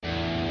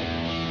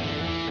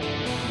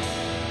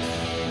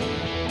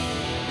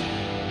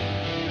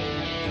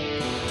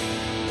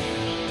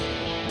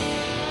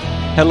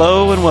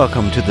Hello and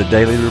welcome to the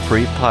Daily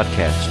Reprieve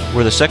Podcast,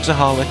 where the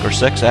sexaholic or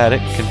sex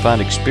addict can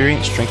find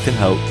experience, strength, and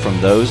hope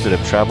from those that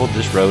have traveled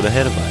this road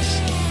ahead of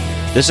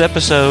us. This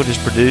episode is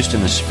produced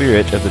in the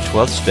spirit of the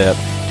 12th step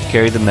to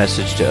carry the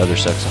message to other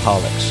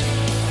sexaholics.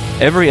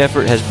 Every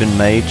effort has been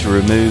made to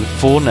remove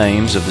full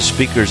names of the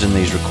speakers in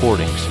these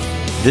recordings.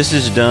 This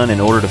is done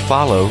in order to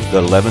follow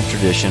the 11th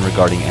tradition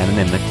regarding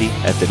anonymity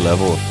at the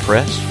level of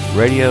press,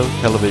 radio,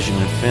 television,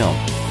 and film.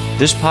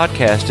 This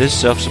podcast is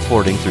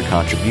self-supporting through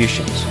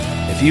contributions.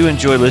 If you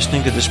enjoy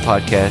listening to this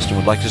podcast and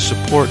would like to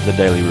support the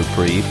Daily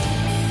Reprieve,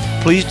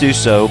 please do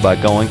so by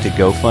going to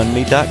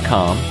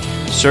GoFundMe.com,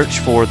 search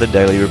for the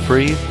Daily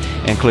Reprieve,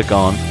 and click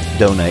on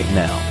Donate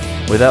Now.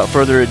 Without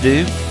further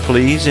ado,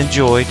 please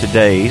enjoy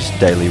today's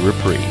Daily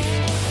Reprieve.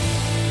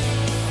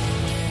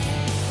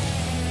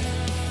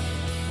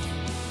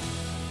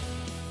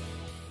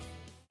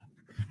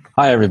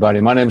 Hi,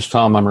 everybody. My name is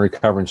Tom. I'm a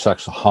recovering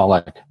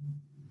sexaholic.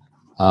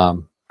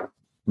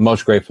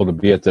 Most grateful to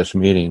be at this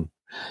meeting.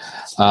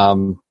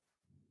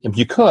 If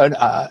you could,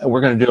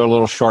 we're going to do a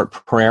little short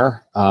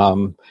prayer.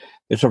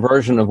 It's a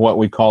version of what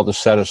we call the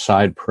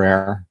set-aside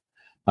prayer.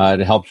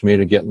 It helps me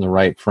to get in the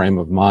right frame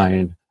of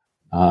mind.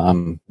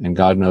 And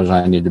God knows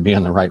I need to be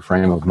in the right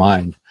frame of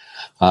mind.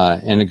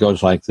 And it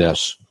goes like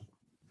this.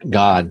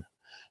 God,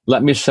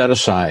 let me set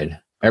aside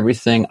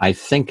everything I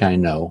think I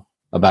know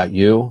about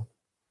you,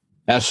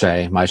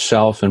 SA,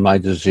 myself, and my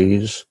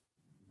disease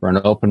for an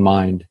open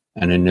mind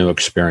and a new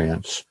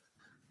experience.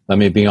 Let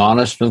me be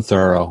honest and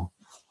thorough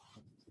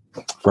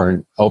for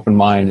an open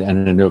mind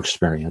and a new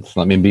experience.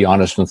 Let me be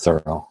honest and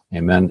thorough.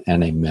 Amen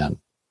and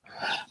amen.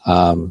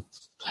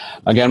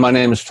 Again, my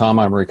name is Tom.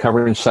 I'm a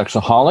recovering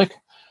sexaholic.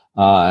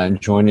 And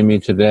joining me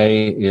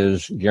today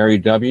is Gary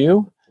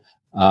W.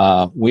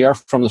 We are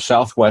from the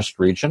Southwest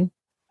region.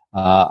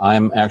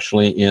 I'm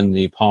actually in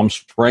the Palm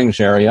Springs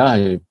area.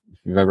 If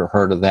you've ever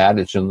heard of that,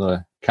 it's in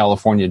the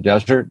California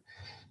desert.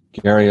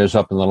 Gary is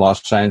up in the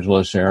Los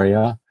Angeles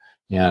area.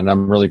 And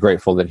I'm really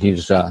grateful that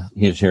he's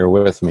here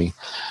with me.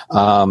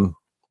 We're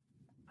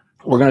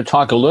going to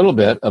talk a little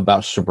bit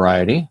about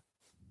sobriety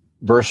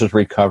versus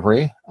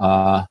recovery.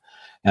 And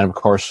of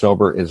course,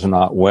 sober is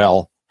not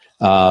well.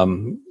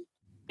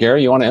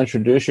 Gary, you want to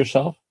introduce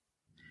yourself?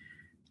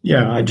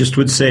 Yeah, I just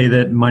would say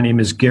that my name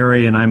is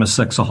Gary and I'm a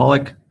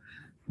sexaholic.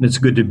 And it's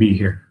good to be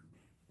here.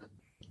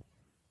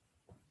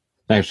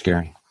 Thanks,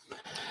 Gary.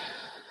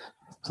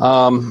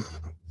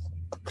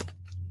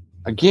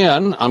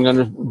 Again, I'm going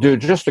to do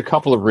just a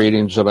couple of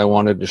readings that I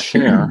wanted to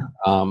share.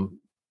 I'm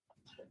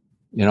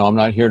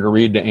not here to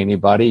read to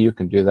anybody. You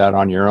can do that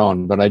on your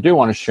own. But I do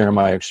want to share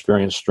my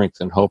experience, strength,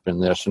 and hope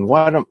in this. And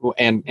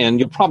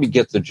you'll probably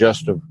get the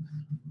gist of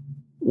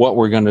what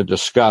we're going to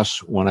discuss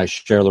when I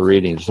share the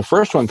readings. The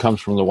first one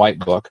comes from the White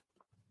Book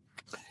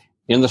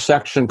in the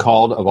section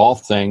called, of all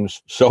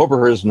things,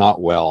 Sober is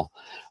Not Well.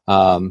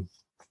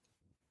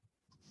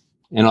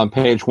 And on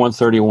page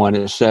 131,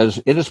 it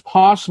says, it is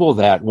possible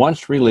that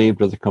once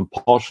relieved of the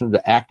compulsion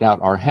to act out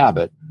our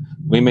habit,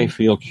 we may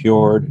feel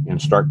cured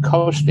and start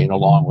coasting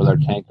along with our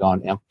tank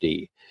on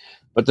empty.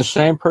 But the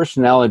same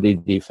personality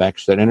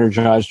defects that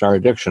energized our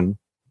addiction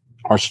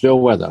are still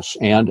with us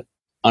and,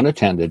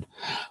 unattended,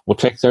 will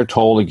take their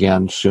toll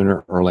again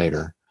sooner or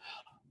later.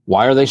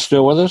 Why are they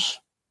still with us?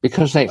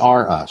 Because they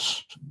are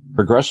us.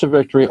 Progressive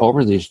victory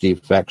over these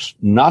defects,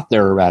 not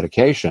their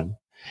eradication,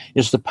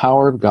 is the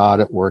power of God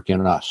at work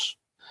in us.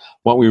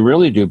 What we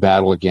really do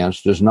battle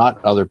against is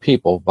not other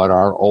people, but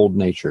our old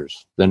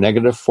natures, the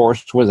negative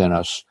force within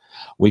us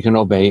we can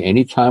obey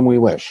any time we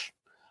wish,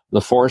 the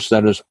force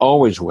that is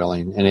always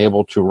willing and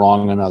able to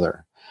wrong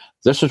another.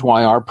 This is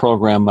why our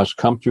program must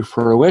come to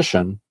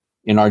fruition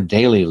in our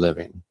daily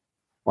living,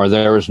 or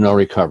there is no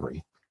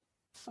recovery.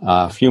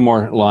 A few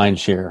more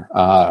lines here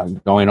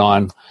going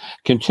on.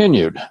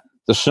 Continued,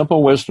 the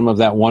simple wisdom of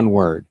that one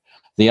word,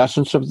 the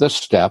essence of this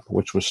step,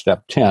 which was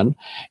step 10,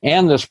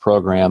 and this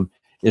program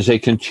is a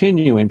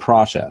continuing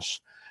process.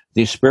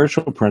 These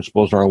spiritual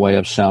principles are a way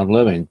of sound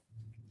living,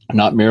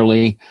 not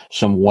merely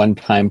some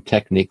one-time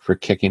technique for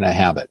kicking a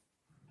habit.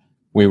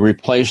 We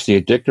replace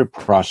the addictive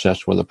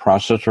process with a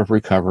process of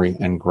recovery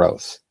and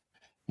growth.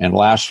 And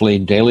lastly,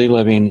 daily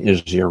living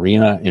is the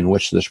arena in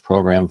which this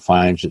program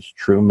finds its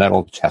true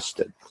mettle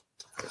tested.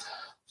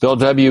 Bill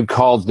W.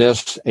 called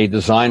this a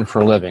design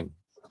for living.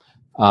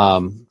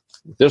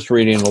 This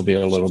reading will be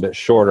a little bit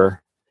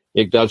shorter.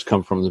 It does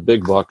come from the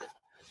Big Book.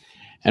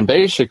 And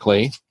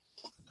basically,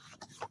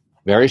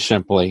 very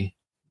simply,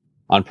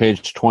 on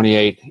page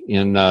 28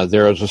 in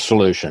There is a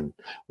Solution,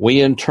 we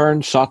in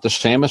turn sought the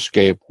same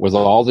escape with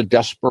all the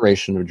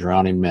desperation of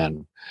drowning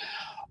men.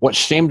 What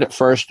seemed at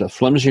first a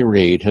flimsy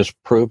reed has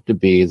proved to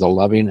be the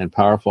loving and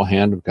powerful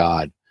hand of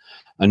God.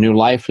 A new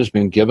life has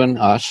been given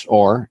us,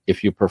 or,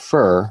 if you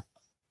prefer,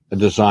 a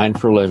design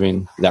for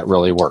living that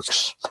really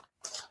works.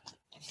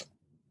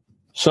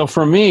 So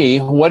for me,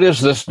 what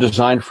is this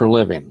design for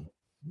living?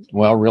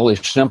 Well, really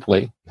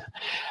simply,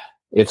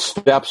 It's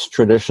steps,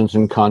 traditions,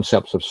 and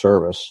concepts of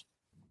service.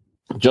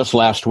 Just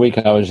last week,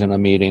 I was in a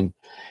meeting,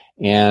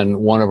 and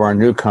one of our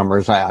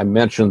newcomers, I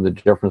mentioned the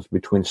difference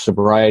between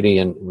sobriety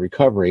and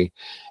recovery,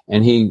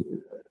 and he,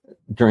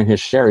 during his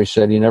share, he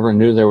said he never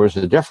knew there was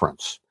a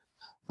difference.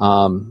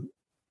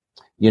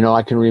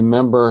 I can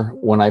remember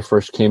when I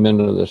first came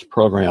into this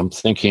program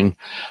thinking,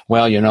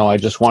 well, I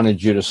just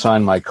wanted you to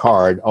sign my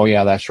card. Oh,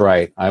 yeah, that's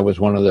right. I was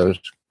one of those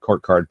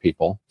court card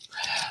people.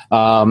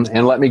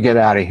 And let me get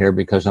out of here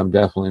because I'm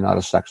definitely not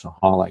a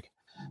sexaholic.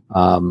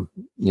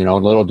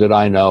 Little did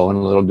I know,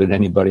 and little did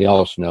anybody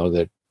else know,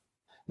 that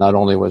not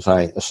only was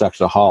I a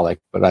sexaholic,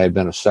 but I had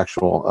been a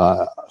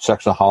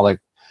sexaholic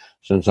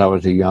since I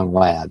was a young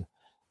lad.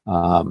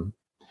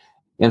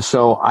 And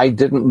so I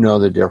didn't know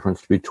the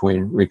difference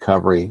between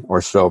recovery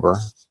or sober.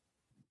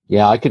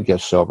 Yeah, I could get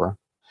sober.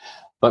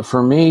 But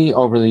for me,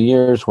 over the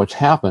years, what's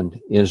happened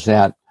is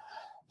that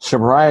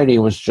sobriety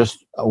was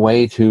just a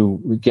way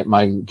to get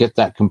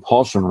that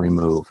compulsion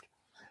removed.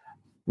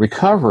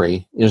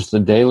 Recovery is the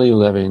daily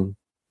living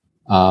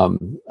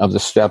of the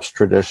steps,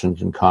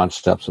 traditions, and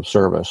concepts of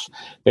service.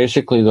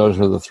 Basically, those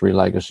are the three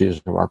legacies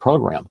of our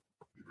program.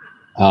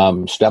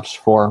 Steps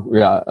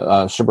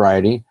for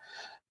sobriety,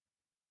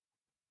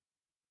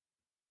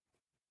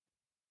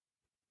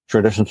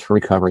 traditions for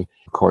recovery,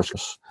 of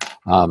course.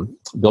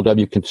 Bill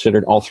W.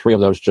 considered all three of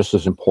those just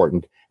as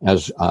important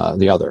as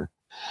the other.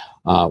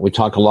 We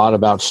talk a lot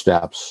about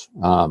steps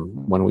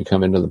when we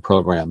come into the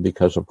program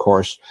because, of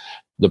course,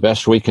 the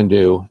best we can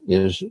do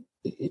is,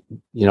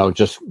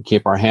 just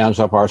keep our hands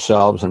up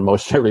ourselves and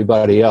most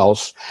everybody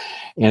else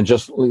and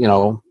just,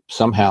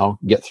 somehow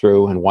get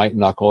through and white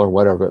knuckle or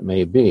whatever it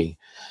may be.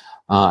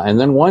 And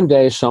then one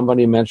day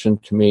somebody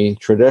mentioned to me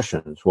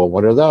traditions. Well,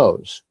 what are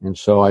those? And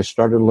so I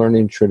started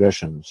learning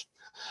traditions.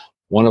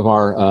 One of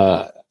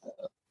our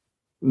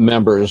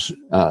members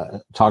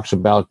talks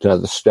about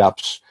the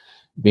steps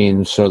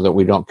being so that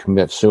we don't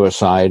commit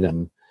suicide.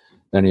 And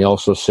then he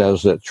also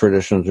says that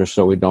traditions are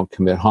so we don't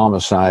commit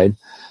homicide.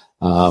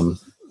 And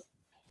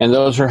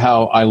those are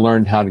how I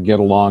learned how to get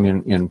along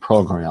in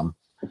program.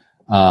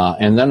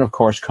 And then, of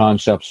course,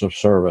 concepts of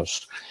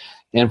service.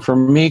 And for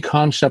me,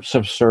 concepts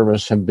of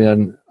service have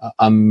been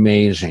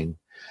amazing.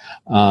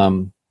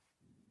 Again,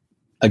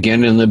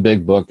 in the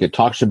big book, it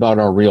talks about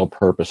our real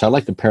purpose. I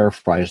like to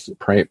paraphrase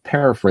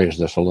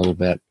this a little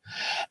bit.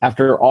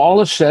 After all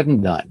is said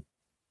and done,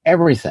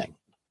 everything,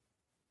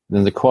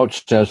 then the quote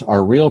says,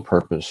 our real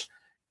purpose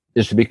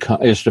is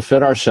to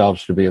fit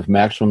ourselves to be of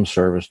maximum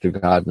service to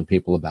God and the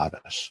people about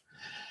us.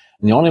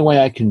 And the only way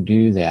I can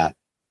do that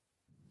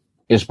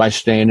is by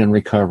staying in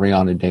recovery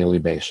on a daily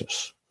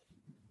basis.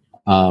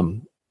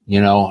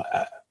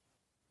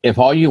 If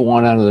all you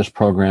want out of this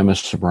program is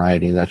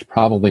sobriety, that's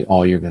probably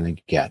all you're going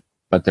to get.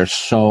 But there's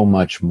so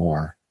much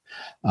more.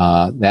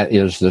 That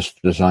is this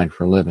design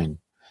for living.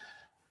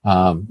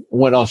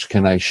 What else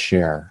can I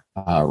share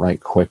right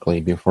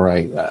quickly before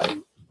I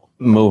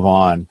move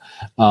on?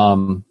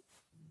 The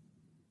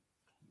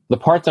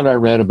part that I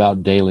read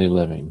about daily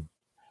living,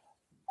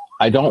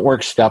 I don't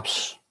work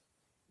steps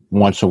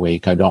once a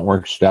week. I don't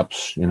work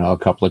steps, a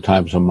couple of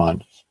times a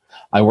month.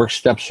 I work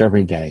steps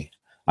every day.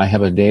 I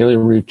have a daily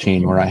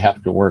routine where I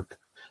have to work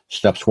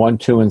steps 1,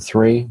 2, and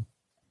 3.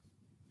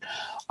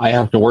 I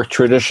have to work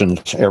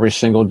traditions every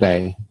single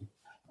day.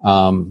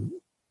 I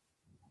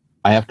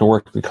have to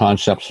work the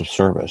concepts of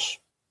service.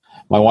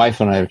 My wife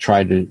and I have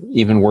tried to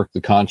even work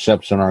the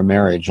concepts in our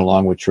marriage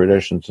along with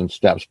traditions and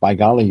steps. By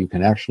golly, you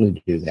can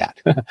actually do that.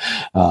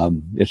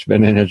 It's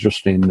been an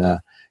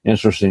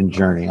interesting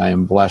journey. I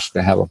am blessed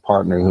to have a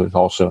partner who is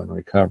also in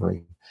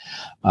recovery.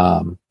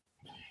 And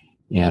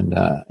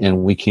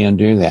we can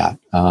do that.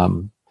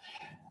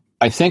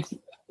 I think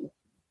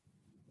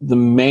the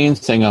main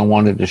thing I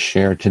wanted to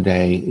share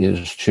today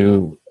is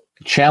to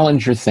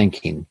challenge your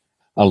thinking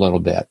a little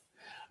bit,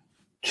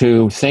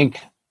 to think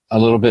a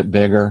little bit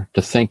bigger,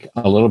 to think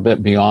a little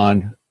bit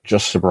beyond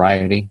just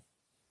sobriety,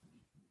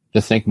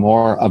 to think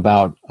more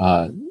about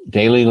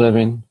daily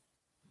living,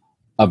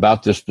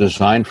 about this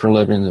design for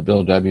living that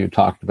Bill W.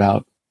 talked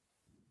about.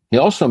 He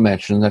also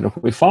mentioned that if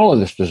we follow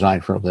this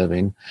design for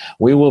living,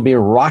 we will be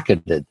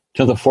rocketed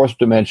to the fourth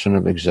dimension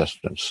of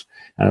existence.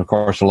 And of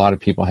course, a lot of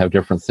people have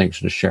different things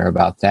to share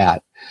about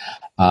that.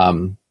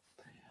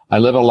 I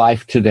live a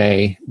life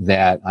today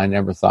that I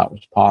never thought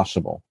was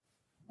possible,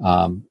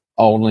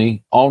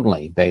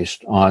 only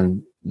based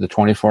on the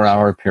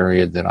 24-hour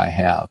period that I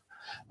have,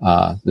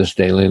 this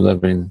daily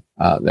living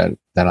that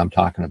I'm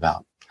talking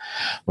about.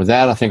 With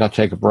that, I think I'll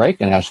take a break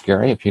and ask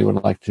Gary if he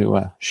would like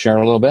to share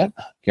a little bit.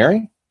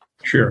 Gary?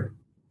 Sure.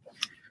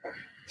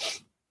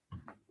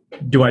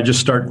 Do I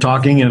just start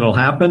talking and it'll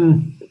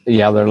happen?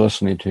 Yeah, they're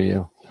listening to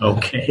you.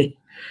 Okay.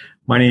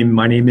 My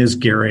name is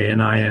Gary,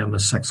 and I am a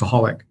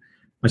sexaholic.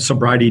 My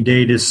sobriety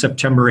date is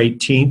September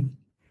 18th,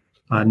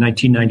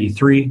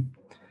 1993.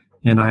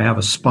 And I have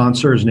a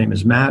sponsor. His name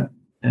is Matt.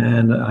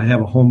 And I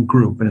have a home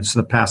group, and it's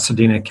the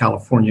Pasadena,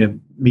 California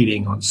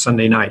meeting on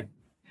Sunday night.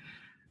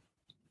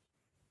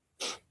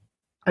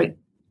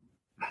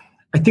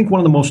 I think one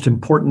of the most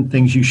important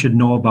things you should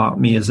know about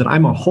me is that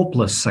I'm a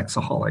hopeless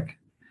sexaholic.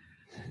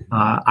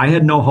 I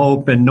had no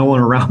hope, and no one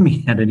around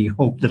me had any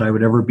hope that I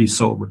would ever be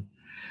sober.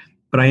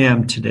 But I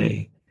am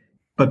today.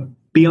 But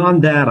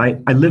beyond that,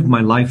 I live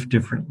my life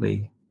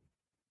differently.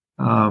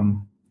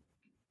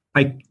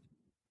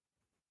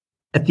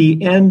 At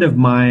the end of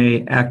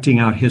my acting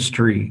out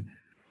history,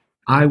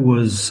 I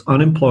was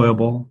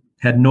unemployable,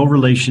 had no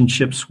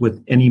relationships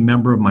with any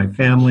member of my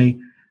family.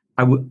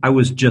 I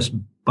was just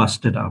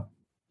busted up.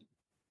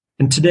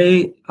 And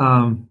today,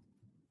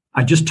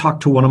 I just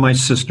talked to one of my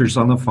sisters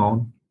on the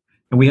phone,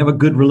 and we have a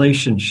good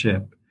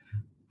relationship.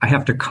 I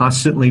have to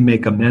constantly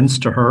make amends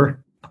to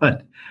her,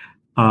 but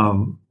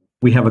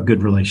we have a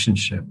good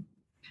relationship.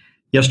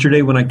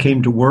 Yesterday, when I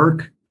came to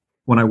work,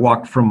 when I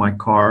walked from my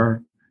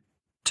car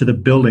to the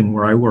building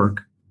where I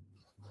work,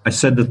 I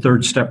said the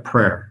third step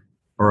prayer,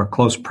 or a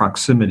close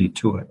proximity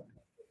to it.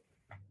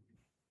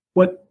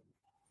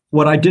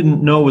 What I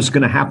didn't know was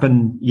going to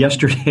happen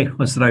yesterday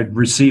was that I'd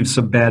received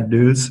some bad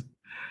news.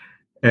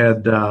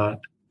 And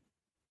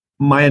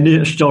my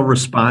initial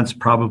response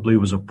probably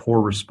was a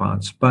poor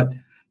response. But,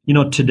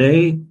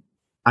 today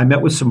I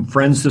met with some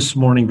friends this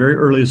morning, very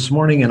early this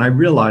morning, and I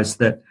realized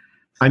that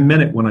I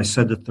meant it when I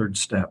said the third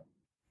step,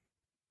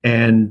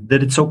 and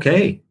that it's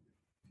okay.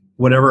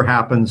 Whatever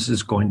happens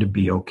is going to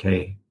be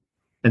okay.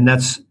 And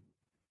that's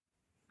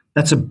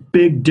a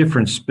big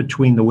difference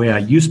between the way I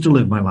used to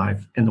live my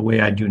life and the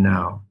way I do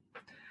now.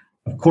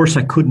 Of course,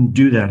 I couldn't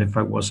do that if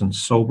I wasn't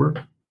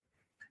sober,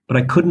 but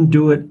I couldn't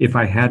do it if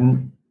I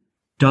hadn't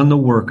done the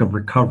work of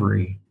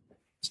recovery.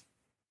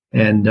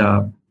 And,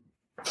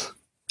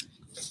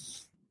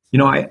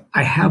 I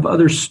have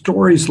other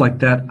stories like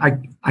that.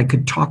 I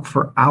could talk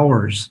for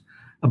hours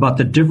about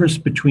the difference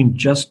between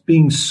just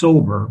being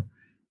sober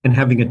and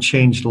having a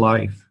changed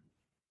life.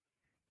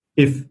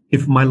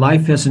 If my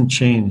life hasn't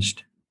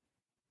changed,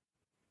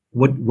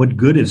 what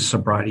good is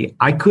sobriety?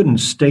 I couldn't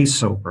stay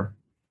sober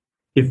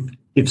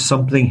if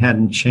something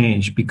hadn't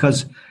changed,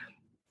 because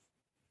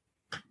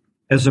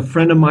as a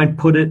friend of mine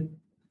put it,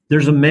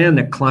 there's a man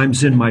that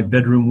climbs in my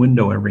bedroom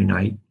window every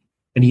night,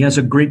 and he has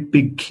a great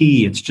big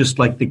key. It's just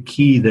like the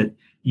key that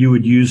you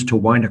would use to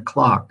wind a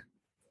clock.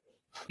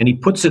 And he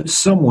puts it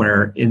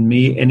somewhere in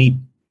me, and he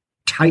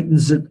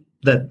tightens it,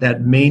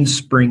 that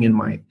mainspring in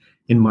my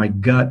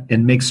gut,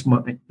 and makes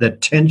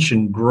that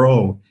tension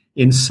grow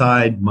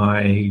inside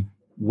my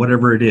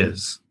whatever it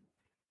is.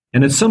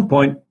 And at some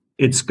point,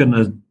 it's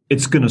gonna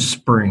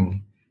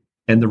spring,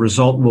 and the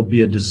result will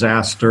be a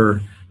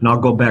disaster. And I'll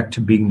go back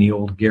to being the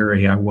old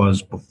Gary I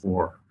was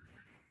before.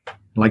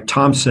 Like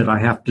Tom said, I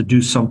have to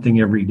do something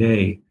every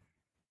day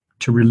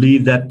to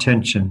relieve that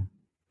tension,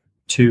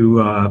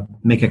 to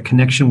make a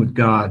connection with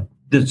God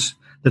that's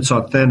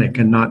authentic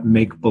and not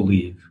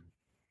make-believe.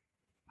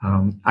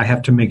 I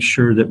have to make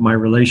sure that my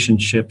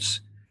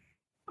relationships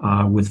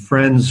with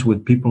friends,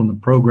 with people in the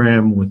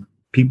program, with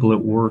people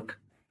at work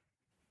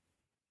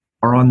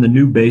are on the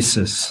new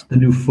basis, the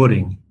new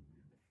footing.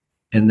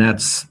 And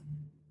that's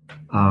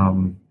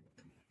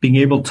being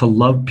able to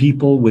love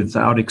people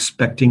without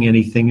expecting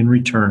anything in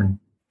return,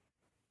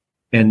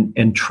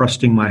 and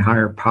trusting my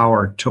higher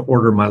power to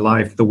order my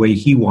life the way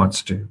he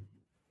wants to.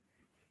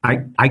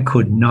 I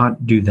could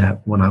not do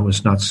that when I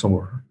was not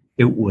sober.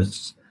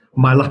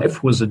 My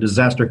life was a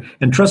disaster.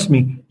 And trust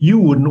me, you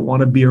wouldn't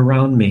want to be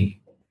around me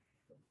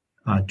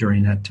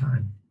during that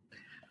time.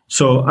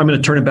 So I'm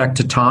going to turn it back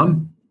to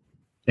Tom.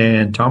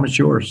 And Tom, it's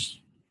yours.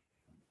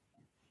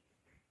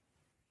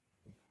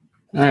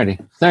 All righty.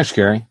 Thanks,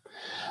 Gary.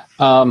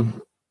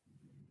 So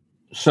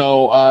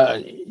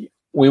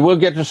we will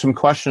get to some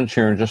questions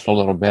here in just a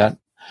little bit.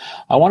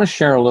 I want to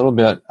share a little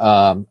bit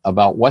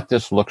about what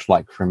this looks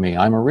like for me.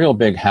 I'm a real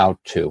big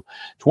how-to.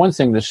 It's one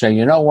thing to say,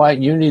 you know what,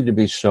 you need to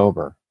be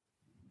sober.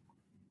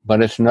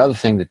 But it's another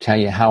thing to tell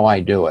you how I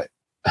do it.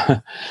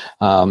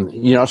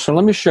 So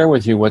let me share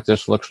with you what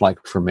this looks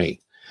like for me.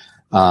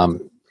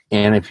 And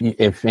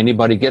if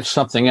anybody gets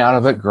something out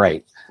of it,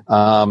 great.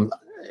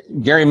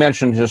 Gary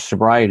mentioned his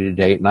sobriety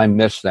date, and I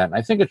missed that. And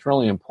I think it's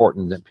really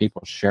important that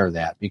people share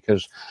that,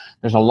 because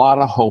there's a lot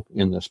of hope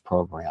in this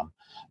program.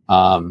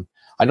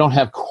 I don't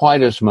have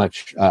quite as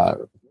much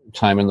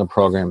time in the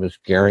program as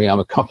Gary. I'm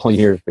a couple of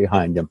years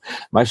behind him.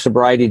 My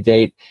sobriety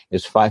date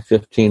is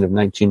 5/15 of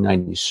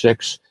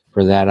 1996.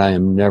 For that, I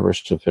am never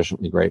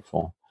sufficiently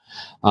grateful.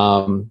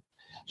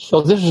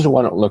 So this is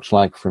what it looks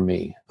like for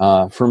me.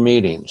 For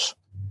meetings.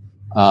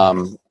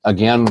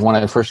 Again, when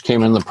I first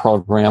came in the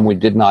program, we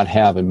did not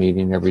have a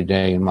meeting every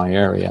day in my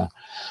area.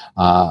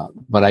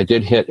 But I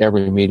did hit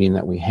every meeting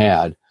that we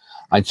had.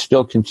 I'd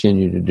still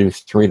continue to do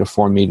 3 to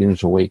 4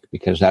 meetings a week,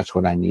 because that's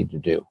what I need to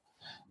do.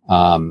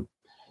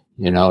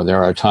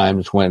 There are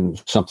times when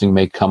something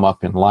may come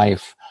up in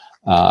life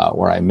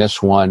where I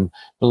miss one.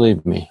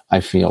 Believe me,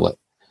 I feel it.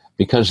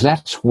 Because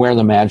that's where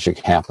the magic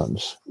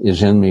happens,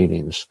 is in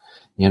meetings.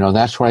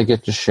 That's where I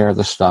get to share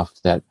the stuff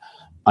that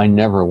I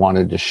never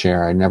wanted to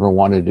share. I never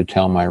wanted to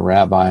tell my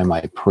rabbi,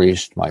 my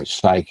priest, my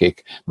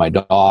psychic, my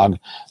dog,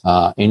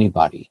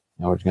 anybody.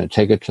 I was going to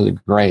take it to the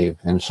grave.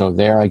 And so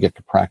there I get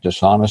to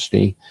practice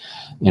honesty,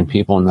 and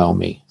people know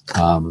me.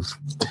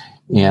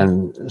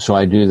 And so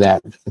I do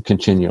that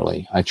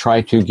continually. I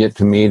try to get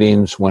to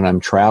meetings when I'm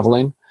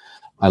traveling.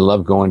 I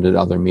love going to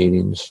other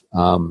meetings,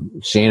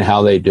 seeing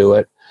how they do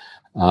it,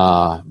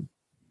 and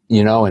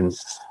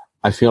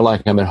I feel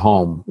like I'm at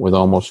home with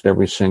almost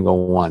every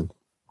single one.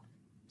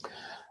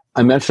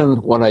 I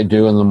mentioned what I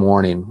do in the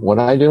morning. What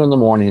I do in the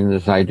morning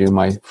is I do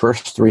my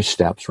first 3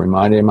 steps,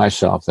 reminding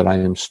myself that I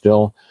am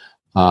still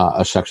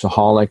a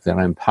sexaholic, that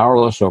I'm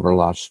powerless over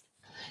lust,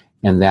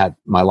 and that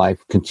my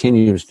life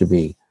continues to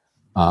be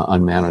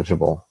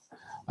unmanageable.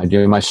 I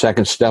do my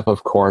second step,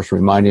 of course,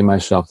 reminding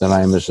myself that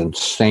I am as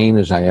insane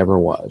as I ever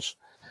was.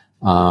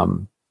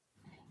 And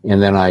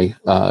then I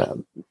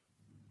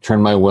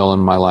turn my will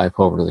and my life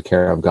over to the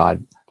care of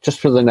God just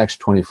for the next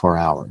 24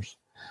 hours.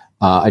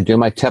 I do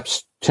my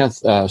 10th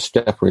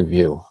step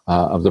review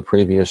of the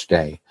previous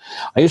day.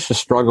 I used to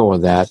struggle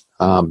with that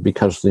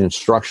because the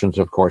instructions,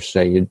 of course,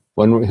 say you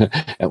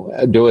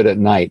do it at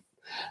night.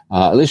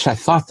 At least I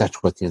thought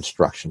that's what the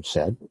instructions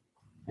said.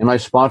 And my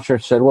sponsor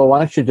said, well, why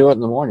don't you do it in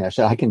the morning? I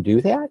said, I can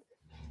do that?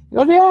 He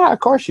goes, yeah, of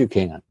course you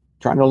can.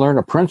 Trying to learn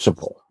a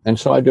principle. And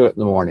so I do it in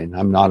the morning.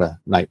 I'm not a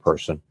night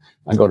person.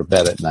 I go to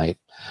bed at night.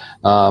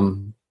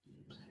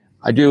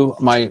 I do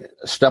my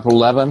step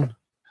 11,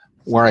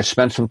 where I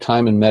spend some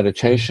time in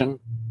meditation,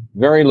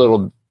 very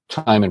little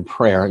time in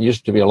prayer. It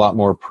used to be a lot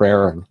more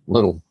prayer and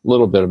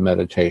little bit of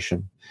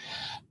meditation.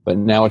 But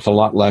now it's a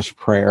lot less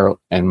prayer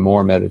and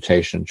more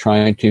meditation,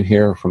 trying to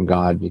hear from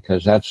God,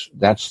 because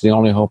that's the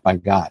only hope I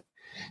got,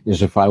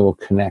 is if I will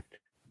connect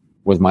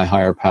with my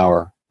higher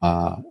power,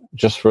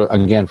 just for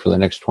the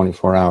next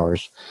 24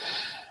 hours.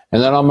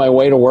 And then on my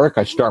way to work,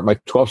 I start my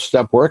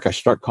 12-step work. I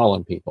start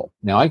calling people.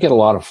 Now, I get a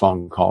lot of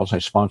phone calls. I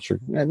sponsor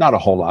not a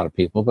whole lot of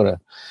people, but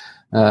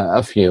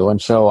a few. And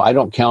so I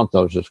don't count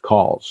those as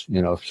calls.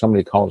 If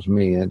somebody calls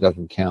me, it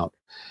doesn't count.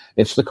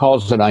 It's the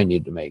calls that I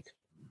need to make.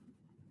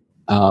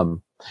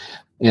 And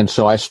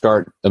so I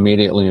start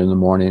immediately in the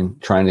morning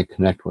trying to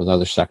connect with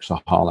other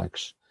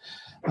sexaholics.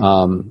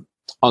 On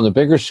the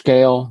bigger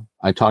scale,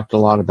 I talked a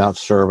lot about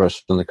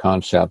service and the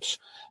concepts.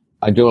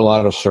 I do a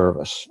lot of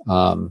service.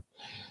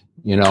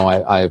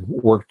 I've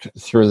worked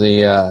through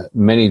the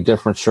many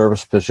different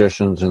service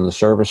positions in the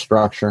service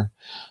structure.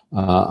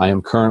 I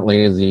am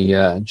currently the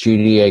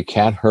GDA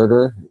cat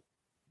herder.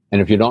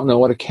 And if you don't know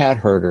what a cat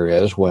herder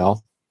is,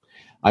 well,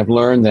 I've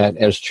learned that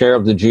as chair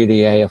of the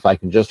GDA, if I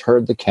can just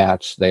herd the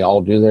cats, they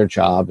all do their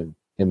job, and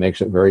it makes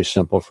it very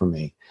simple for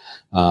me.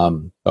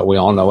 But we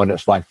all know what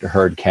it's like to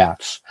herd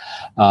cats.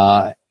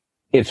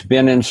 It's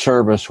been in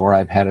service where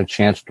I've had a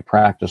chance to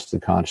practice the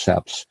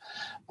concepts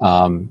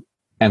and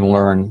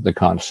learn the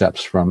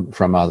concepts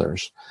from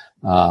others.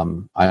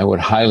 I would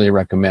highly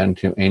recommend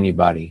to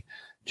anybody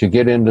to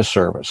get into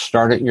service.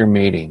 Start at your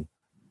meeting,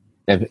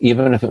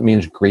 even if it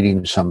means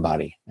greeting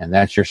somebody, and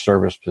that's your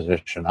service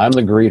position. I'm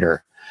the greeter.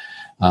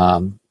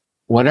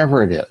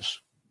 Whatever it is,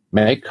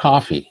 make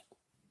coffee.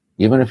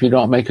 Even if you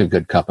don't make a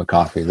good cup of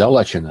coffee, they'll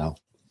let you know.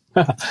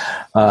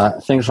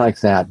 Things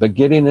like that. But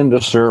getting into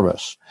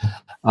service,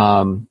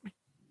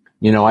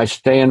 I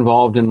stay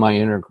involved in my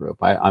intergroup.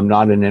 I'm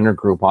not an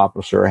intergroup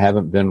officer. I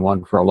haven't been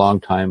one for a long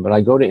time, but I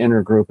go to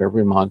intergroup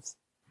every month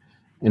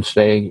and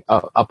stay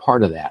a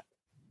part of that.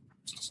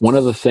 One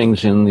of the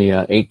things in the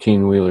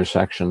 18-wheeler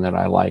section that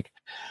I like,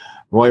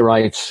 Roy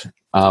writes,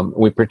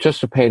 we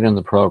participate in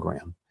the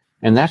program.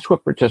 And that's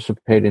what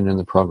participating in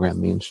the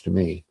program means to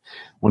me.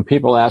 When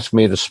people ask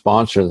me to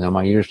sponsor them,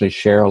 I usually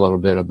share a little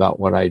bit about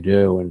what I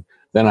do. And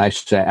then I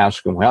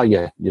ask them, well,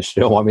 you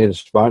still want me to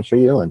sponsor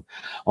you? And,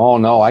 oh,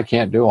 no, I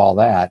can't do all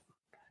that.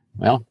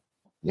 Well,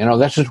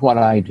 this is what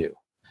I do.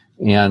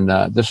 And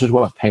this is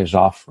what pays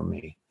off for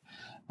me.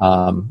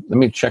 Let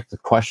me check the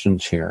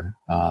questions here.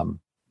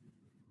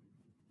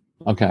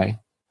 Okay.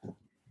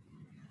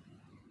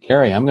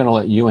 Gary, I'm going to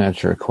let you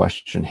answer a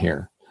question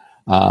here.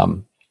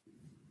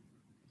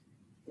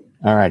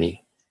 All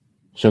righty.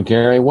 So,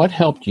 Gary, what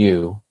helped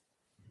you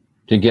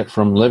to get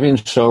from living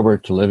sober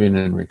to living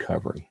in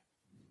recovery?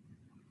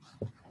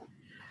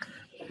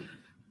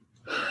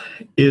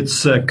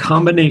 It's a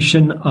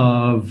combination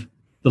of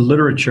the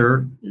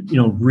literature,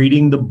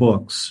 reading the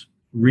books,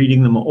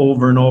 reading them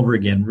over and over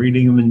again,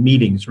 reading them in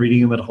meetings, reading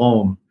them at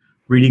home,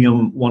 reading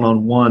them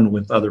one-on-one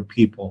with other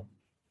people.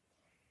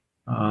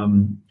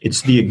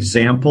 It's the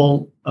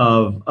example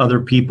of other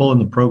people in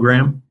the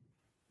program,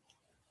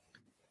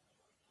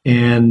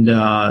 and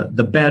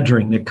the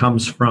badgering that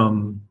comes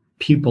from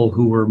people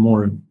who were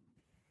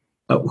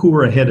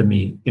ahead of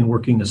me in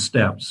working the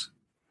steps.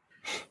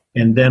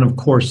 And then, of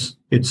course,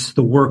 it's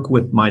the work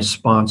with my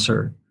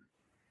sponsor.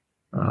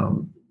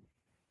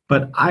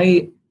 But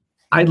I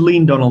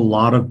leaned on a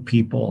lot of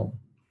people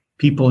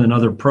in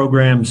other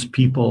programs,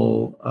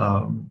 people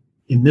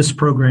in this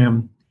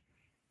program,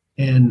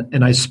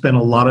 and I spent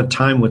a lot of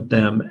time with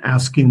them,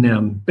 asking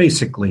them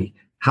basically,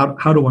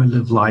 how do I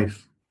live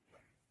life?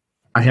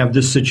 I have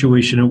this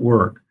situation at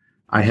work.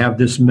 I have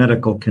this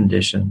medical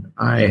condition.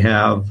 I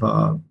have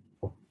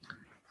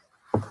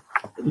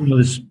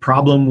this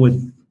problem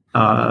with,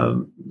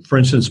 for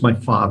instance, my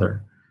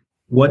father.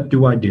 What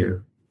do I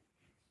do?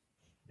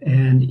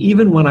 And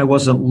even when I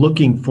wasn't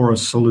looking for a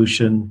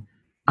solution,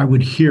 I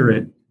would hear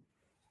it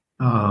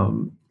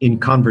in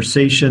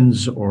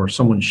conversations, or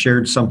someone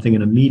shared something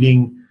in a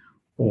meeting,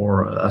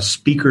 or a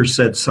speaker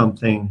said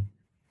something.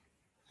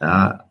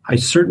 I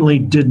certainly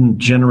didn't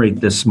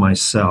generate this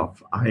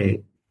myself.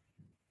 I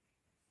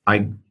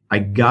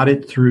got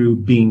it through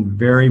being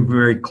very,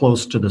 very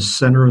close to the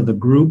center of the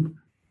group,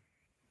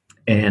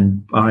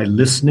 and by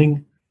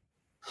listening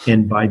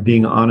and by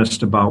being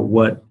honest about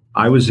what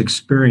I was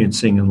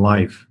experiencing in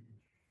life.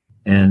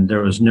 And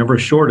there was never a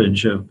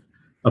shortage of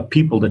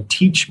people to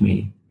teach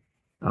me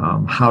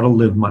how to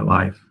live my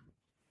life.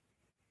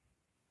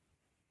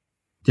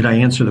 Did I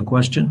answer the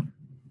question?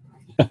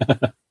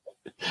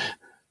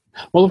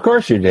 Well, of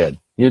course you did.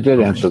 You did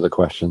answer the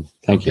question.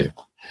 Thank you.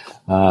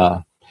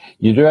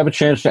 You do have a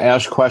chance to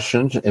ask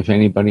questions. If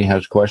anybody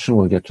has questions,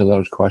 we'll get to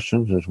those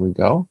questions as we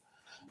go.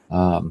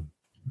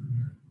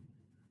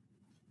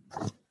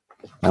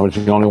 That was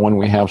the only one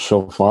we have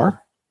so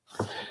far.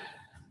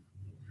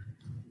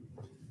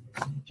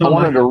 I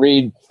wanted to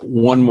read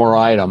one more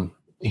item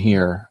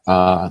here.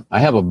 I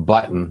have a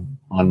button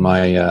on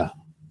my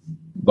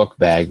book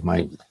bag,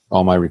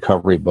 all my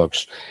recovery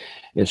books.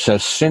 It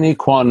says sine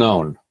qua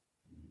non.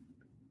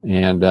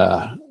 And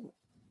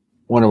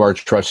one of our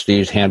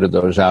trustees handed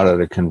those out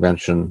at a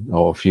convention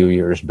a few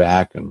years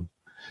back. And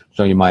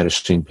so you might have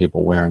seen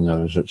people wearing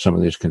those at some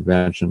of these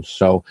conventions.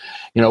 So,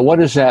 what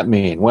does that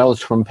mean? Well,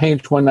 it's from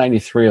page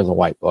 193 of the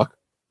White Book.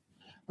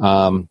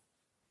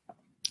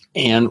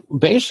 And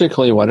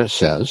basically what it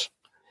says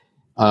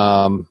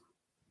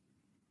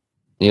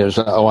is,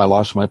 I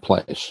lost my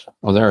place.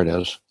 Oh, there it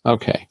is.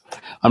 Okay.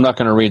 I'm not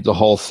going to read the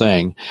whole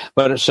thing,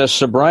 but it says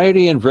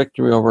sobriety and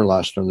victory over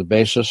lust are the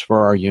basis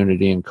for our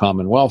unity and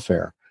common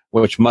welfare,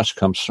 which must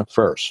come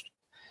first.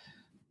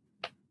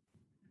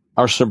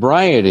 Our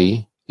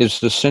sobriety is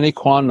the sine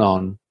qua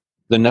non,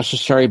 the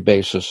necessary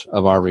basis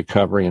of our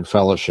recovery and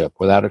fellowship.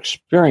 Without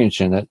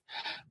experiencing it,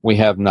 we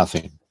have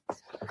nothing.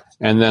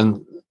 And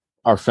then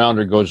our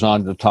founder goes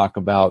on to talk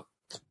about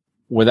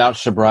without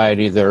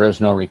sobriety, there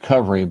is no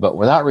recovery, but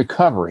without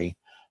recovery,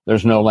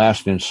 there's no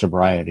lasting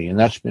sobriety. And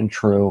that's been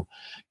true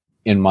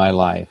in my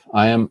life.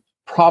 I am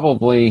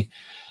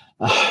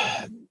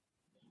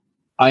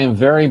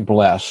very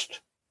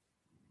blessed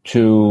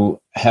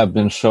to have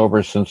been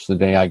sober since the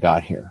day I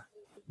got here.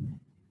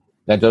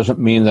 That doesn't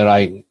mean that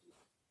I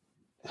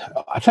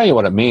tell you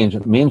what it means.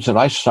 It means that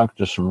I sunk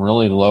to some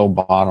really low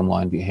bottom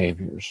line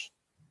behaviors.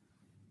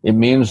 It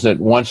means that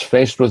once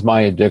faced with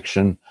my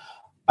addiction,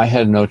 I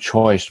had no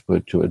choice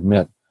but to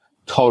admit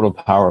total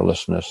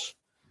powerlessness,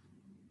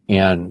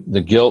 and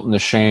the guilt and the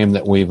shame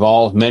that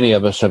many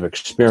of us have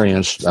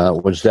experienced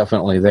was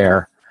definitely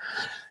there.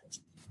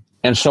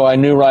 And so I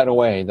knew right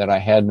away that I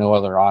had no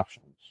other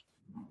options.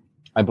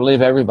 I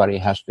believe everybody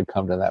has to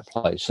come to that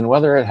place. And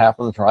whether it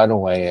happens right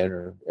away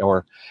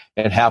or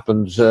it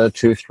happens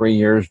 2-3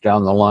 years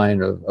down the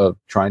line of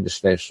trying to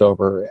stay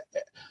sober,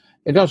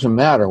 it doesn't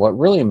matter. What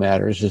really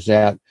matters is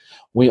that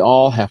we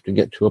all have to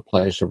get to a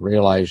place of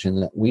realizing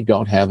that we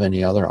don't have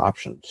any other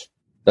options,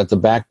 that the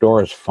back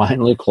door is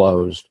finally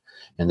closed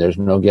and there's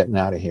no getting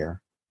out of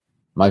here.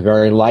 My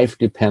very life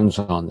depends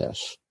on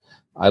this.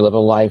 I live a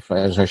life,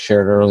 as I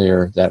shared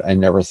earlier, that I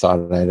never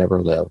thought I'd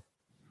ever live.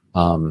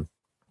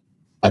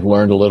 I've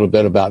learned a little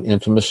bit about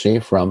intimacy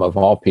from, of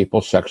all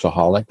people,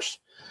 sexaholics,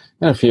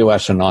 and a few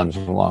S&Ns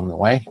along the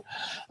way.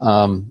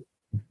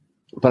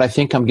 But I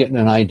think I'm getting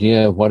an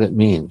idea of what it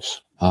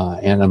means,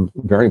 and I'm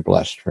very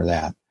blessed for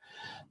that.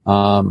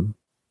 The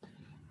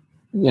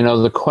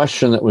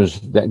question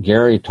that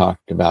Gary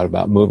talked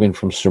about moving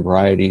from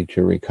sobriety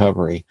to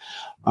recovery,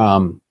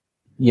 it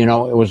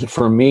was,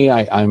 for me,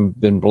 I've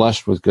been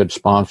blessed with good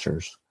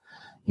sponsors,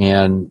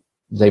 and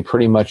they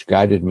pretty much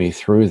guided me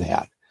through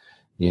that.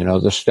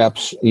 The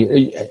steps,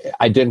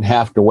 I didn't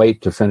have to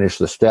wait to finish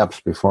the steps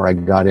before I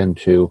got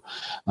into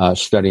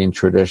studying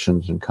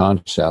traditions and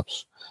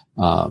concepts.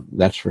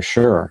 That's for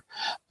sure.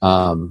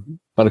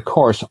 But of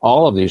course,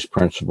 all of these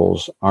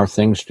principles are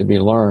things to be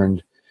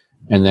learned,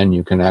 and then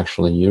you can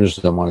actually use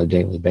them on a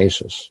daily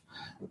basis.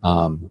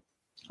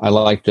 I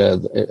liked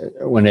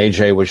when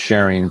AJ was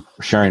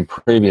sharing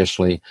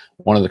previously,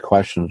 one of the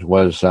questions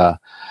was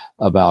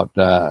about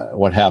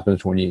what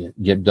happens when you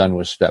get done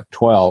with step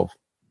 12.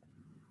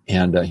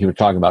 And he was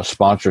talking about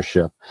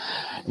sponsorship.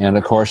 And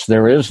of course,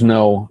 there is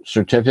no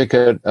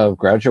certificate of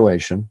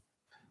graduation.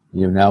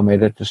 You've now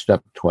made it to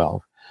step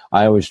 12.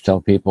 I always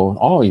tell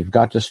people, you've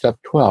got to step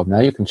 12. Now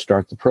you can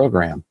start the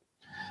program.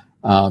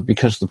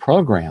 Because the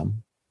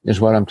program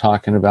is what I'm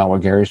talking about,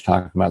 what Gary's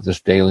talking about,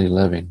 this daily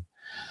living.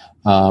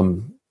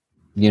 And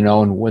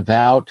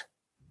without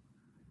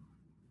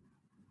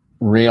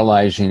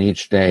realizing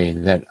each day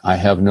that I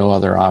have no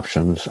other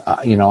options,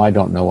 I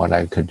don't know what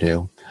I could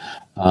do.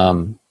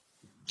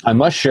 I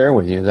must share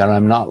with you that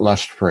I'm not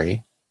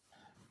lust-free.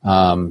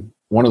 One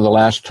of the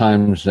last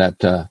times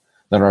that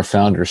our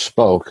founder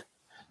spoke,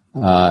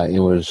 It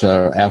was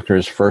after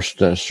his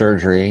first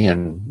surgery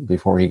and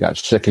before he got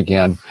sick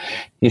again.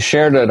 He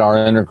shared that our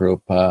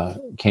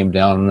intergroup came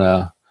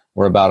down.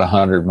 We're about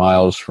 100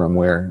 miles from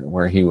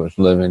where he was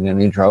living,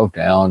 and he drove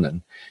down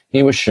and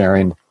he was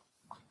sharing.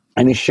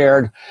 And he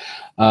shared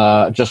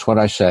just what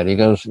I said. He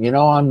goes,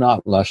 I'm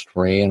not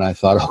lust-free. And I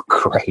thought, oh,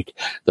 great.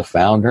 The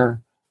founder,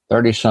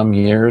 30-some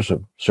years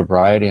of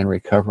sobriety and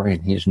recovery,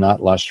 and he's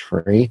not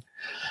lust-free.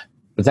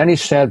 But then he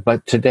said,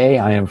 but today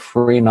I am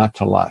free not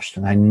to lust.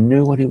 And I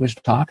knew what he was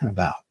talking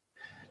about,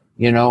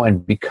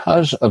 and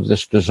because of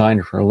this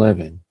desire for a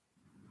living,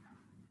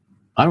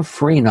 I'm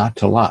free not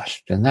to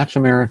lust. And that's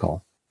a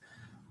miracle.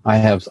 I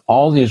have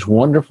all these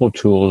wonderful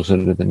tools that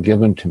have been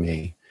given to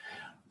me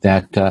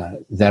that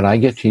I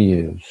get to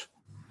use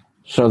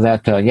so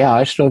that,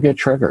 I still get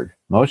triggered.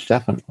 Most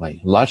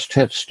definitely. Lust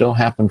hits still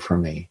happen for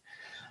me.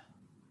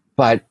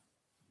 But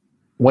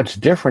what's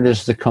different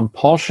is the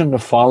compulsion to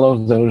follow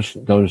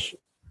those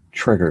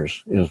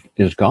triggers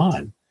is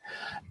gone.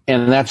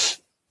 And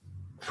that's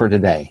for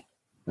today.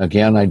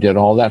 Again, I did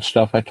all that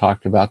stuff I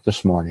talked about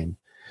this morning.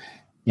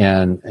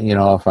 And,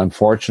 if I'm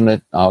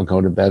fortunate, I'll go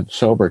to bed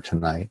sober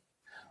tonight.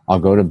 I'll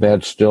go to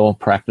bed still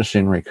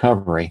practicing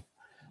recovery.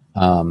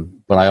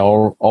 But I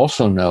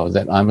also know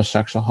that I'm a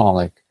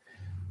sexaholic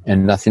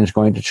and nothing's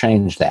going to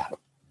change that.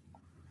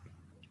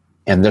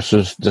 And this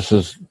is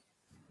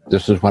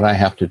what I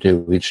have to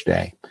do each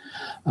day.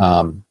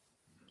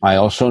 I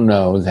also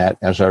know that,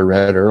 as I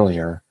read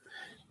earlier,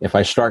 if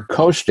I start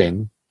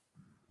coasting,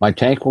 my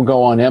tank will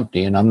go on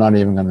empty and I'm not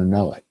even going to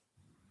know it.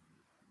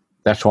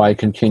 That's why I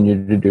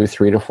continue to do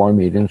 3 to 4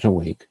 meetings a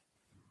week.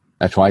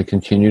 That's why I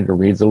continue to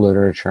read the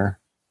literature.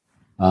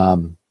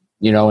 And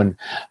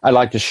I'd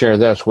like to share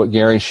this, what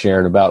Gary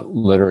shared about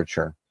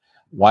literature,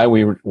 why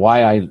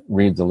I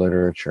read the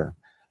literature.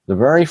 The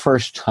very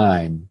first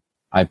time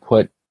I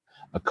put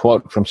a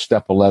quote from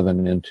Step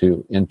 11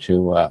 into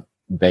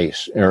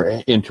base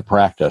or into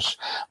practice,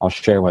 I'll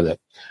share with it.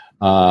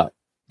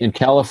 In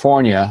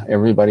California,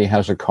 everybody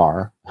has a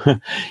car.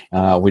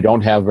 We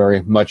don't have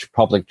very much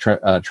public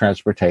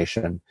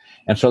transportation.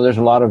 And so there's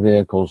a lot of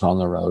vehicles on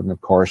the road. And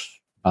of course,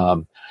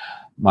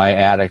 my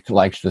addict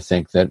likes to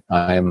think that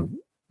I am,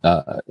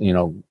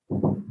 the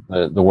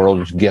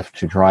world's gift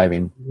to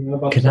driving.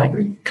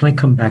 Can I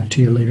come back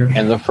to you later?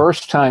 And the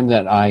first time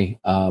that I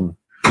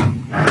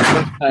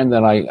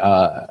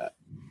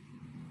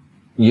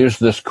used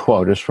this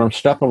quote is from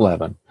Step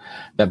 11,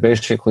 that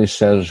basically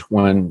says,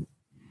 when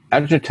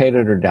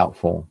agitated or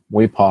doubtful,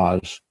 we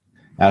pause,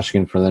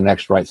 asking for the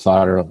next right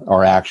thought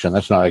or action.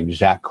 That's not an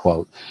exact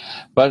quote,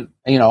 but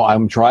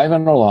I'm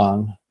driving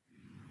along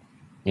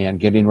and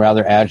getting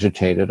rather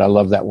agitated. I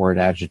love that word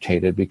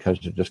agitated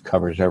because it just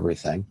covers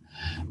everything.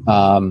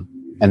 And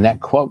that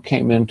quote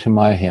came into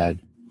my head.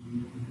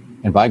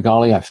 And by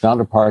golly, I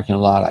found a parking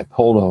lot. I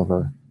pulled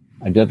over.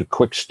 I did a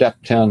quick Step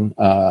 10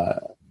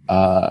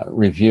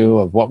 review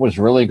of what was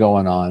really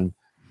going on.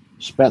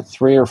 Spent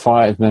 3 or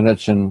 5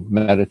 minutes in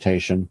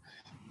meditation.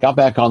 Got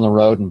back on the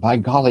road, and by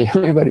golly,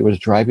 everybody was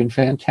driving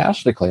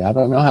fantastically. I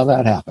don't know how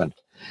that happened.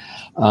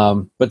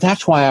 But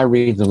that's why I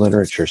read the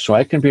literature, so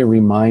I can be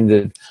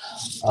reminded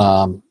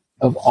of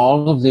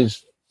all of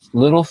these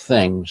little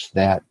things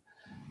that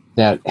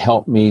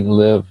help me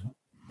live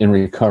in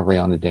recovery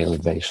on a daily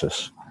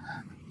basis.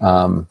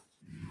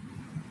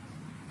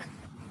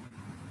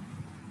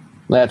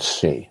 Let's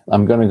see.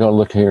 I'm going to go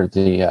look here at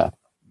the...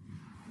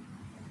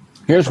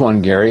 Here's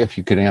one, Gary, if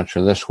you could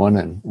answer this one,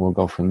 and we'll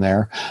go from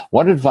there.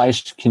 What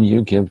advice can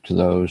you give to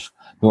those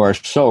who are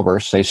sober,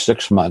 say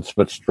 6 months,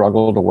 but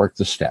struggle to work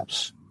the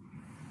steps?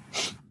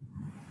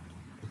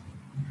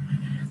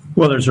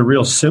 Well, there's a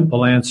real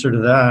simple answer to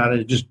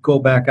that. Just go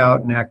back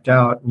out and act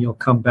out, and you'll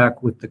come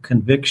back with the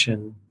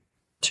conviction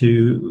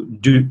to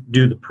do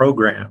the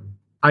program.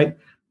 I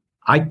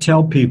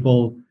tell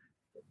people,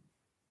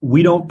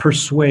 we don't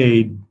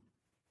persuade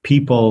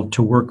people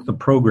to work the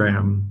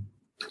program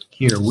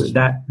here.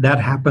 That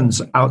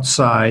happens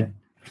outside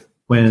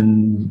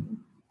when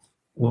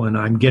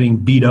I'm getting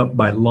beat up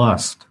by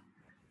lust,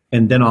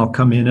 and then I'll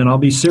come in and I'll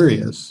be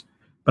serious.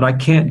 But I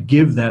can't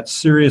give that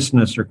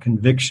seriousness or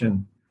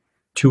conviction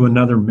to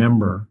another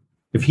member.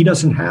 If he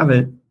doesn't have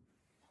it,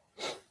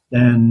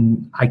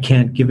 then I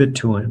can't give it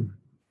to him.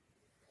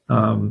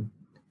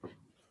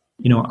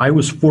 I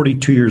was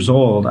 42 years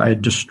old. I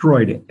had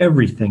destroyed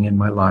everything in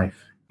my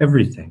life,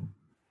 everything.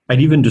 I'd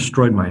even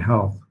destroyed my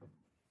health.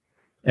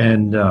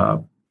 And,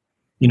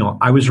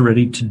 I was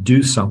ready to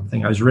do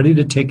something. I was ready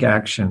to take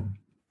action.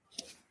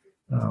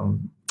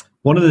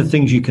 One of the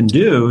things you can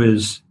do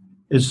is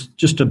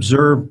just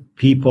observe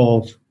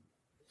people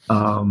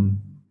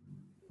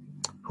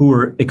who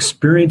are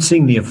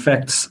experiencing the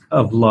effects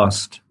of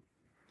lust.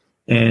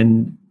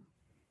 And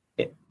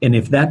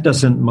if that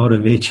doesn't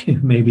motivate you,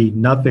 maybe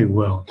nothing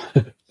will.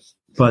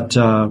 But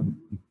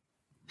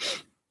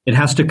it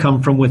has to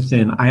come from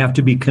within. I have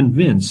to be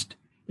convinced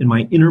in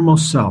my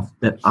innermost self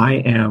that I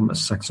am a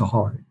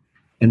sexaholic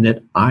and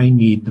that I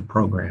need the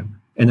program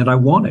and that I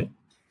want it.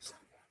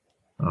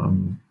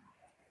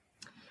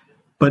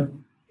 But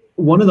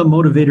one of the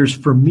motivators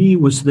for me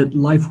was that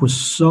life was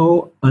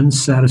so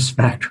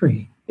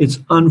unsatisfactory. It's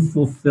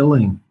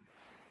unfulfilling.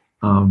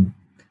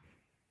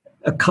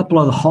 A couple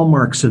of the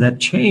hallmarks of that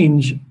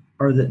change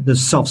are the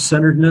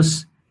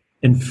self-centeredness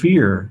and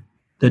fear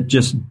that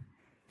just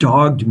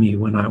dogged me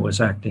when I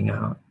was acting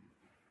out.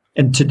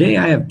 And today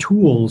I have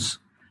tools.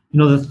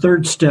 The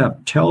third step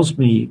tells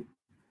me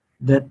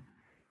that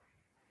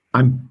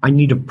I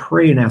need to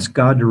pray and ask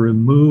God to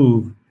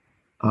remove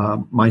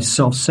my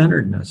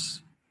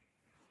self-centeredness.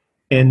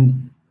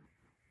 And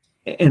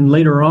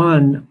later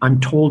on, I'm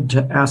told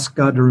to ask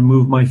God to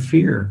remove my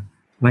fear.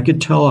 And I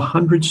could tell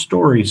 100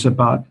 stories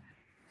about,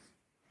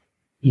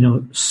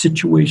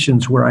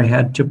 situations where I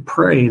had to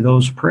pray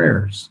those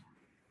prayers.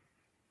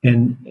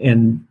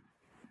 And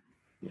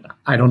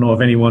I don't know if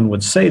anyone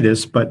would say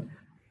this, but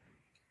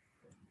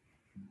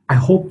I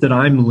hope that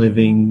I'm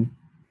living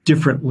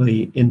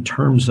differently in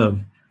terms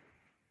of,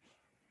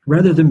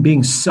 rather than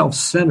being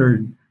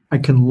self-centered, I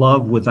can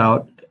love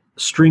without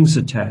strings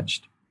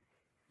attached.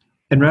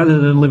 And rather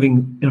than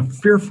living in a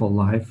fearful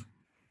life,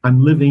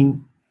 I'm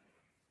living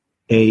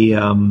a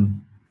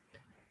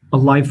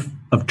life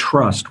of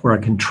trust where I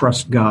can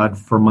trust God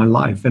for my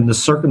life and the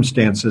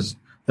circumstances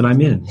that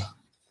I'm in.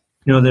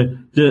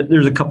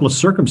 There's a couple of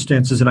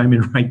circumstances that I'm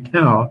in right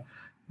now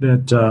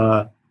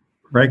that,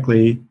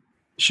 frankly,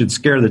 should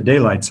scare the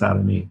daylights out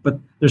of me. But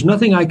there's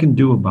nothing I can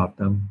do about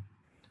them.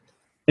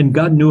 And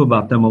God knew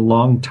about them a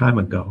long time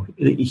ago.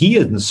 He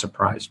isn't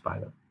surprised by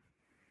them.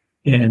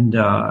 And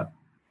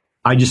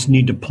I just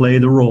need to play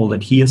the role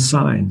that He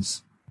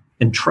assigns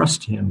and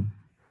trust Him.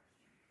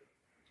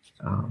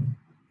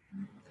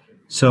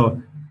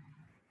 So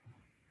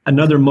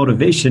another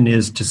motivation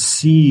is to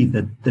see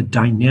the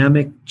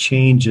dynamic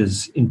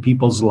changes in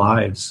people's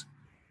lives.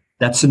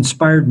 That's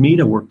inspired me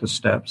to work the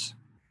steps.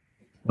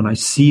 When I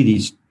see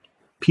these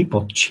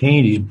people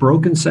change, these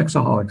broken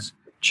sexaholics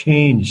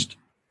changed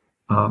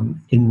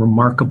in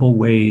remarkable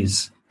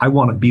ways, I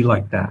want to be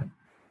like that.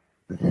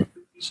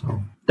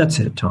 So that's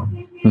it,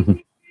 Tom.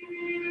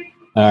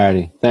 All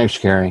righty. Thanks,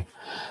 Gary.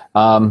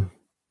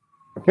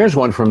 Here's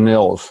one from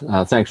Nils.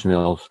 Thanks,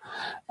 Nils.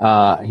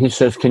 He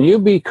says, can you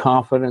be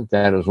confident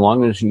that as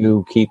long as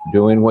you keep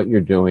doing what you're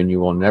doing, you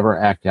will never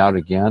act out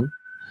again?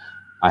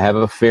 I have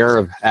a fear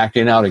of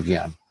acting out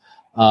again.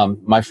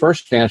 My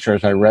first answer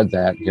as I read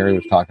that, Gary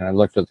was talking, I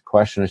looked at the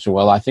question, I said,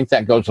 well, I think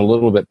that goes a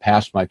little bit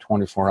past my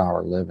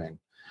 24-hour living.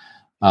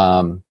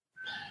 And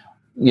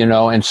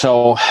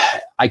so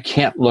I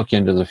can't look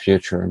into the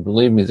future. And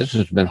believe me, this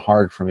has been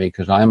hard for me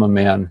because I'm a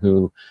man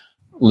who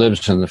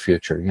lives in the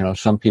future.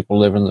 Some people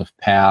live in the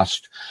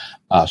past.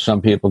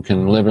 Some people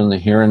can live in the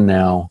here and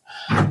now.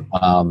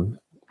 And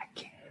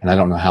I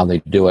don't know how they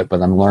do it,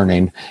 but I'm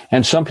learning.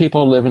 And some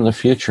people live in the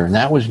future. And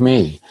that was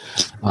me.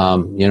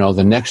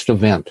 The next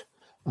event,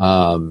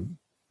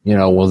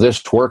 will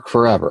this work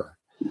forever?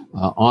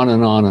 On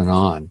and on and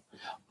on.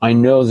 I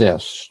know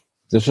this.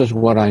 This is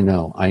what I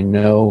know. I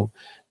know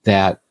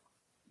that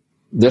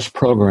this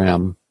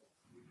program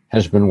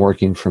has been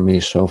working for me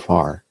so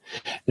far.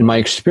 And my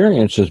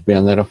experience has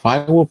been that if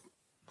I will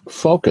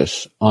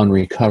focus on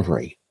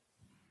recovery,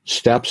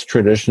 steps,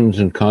 traditions,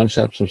 and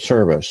concepts of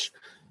service,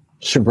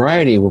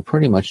 sobriety will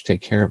pretty much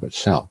take care of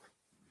itself.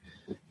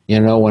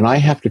 When I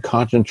have to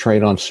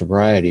concentrate on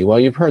sobriety, well,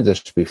 you've heard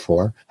this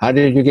before. How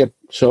did you get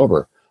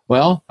sober?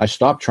 Well, I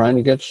stopped trying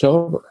to get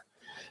sober.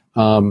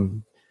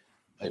 When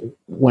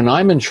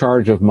I'm in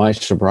charge of my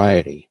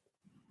sobriety,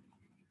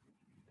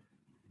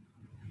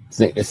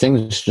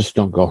 things just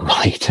don't go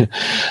right.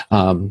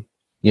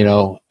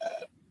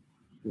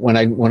 When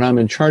I'm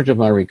in charge of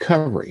my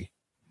recovery,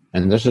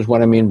 and this is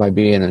what I mean by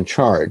being in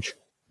charge,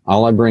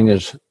 all I bring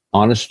is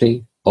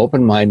honesty,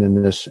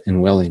 open-mindedness,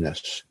 and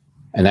willingness.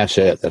 And that's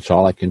it. That's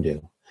all I can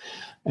do.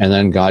 And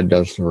then God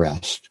does the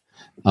rest.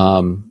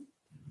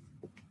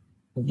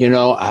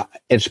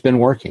 It's been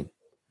working.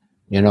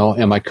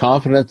 Am I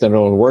confident that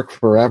it'll work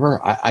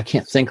forever? I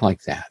can't think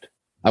like that.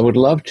 I would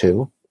love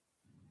to,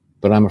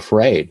 but I'm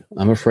afraid.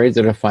 I'm afraid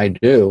that if I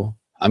do,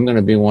 I'm going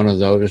to be one of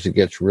those that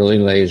gets really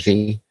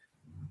lazy.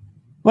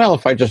 Well,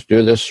 if I just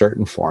do this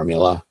certain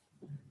formula,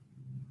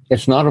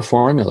 it's not a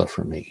formula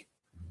for me.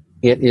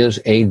 It is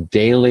a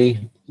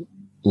daily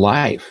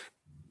life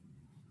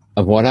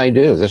of what I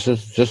do. This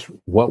is just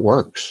what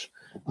works.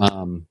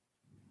 And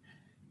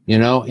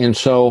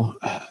so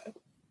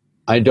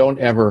I've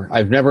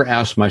never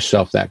asked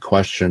myself that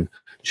question,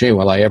 gee,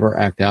 will I ever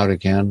act out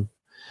again?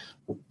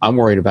 I'm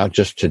worried about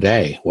just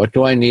today. What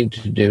do I need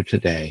to do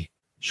today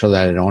so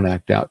that I don't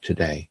act out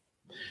today?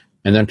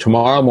 And then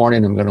tomorrow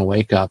morning, I'm going to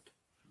wake up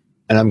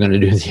and I'm going to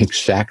do the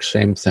exact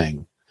same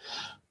thing.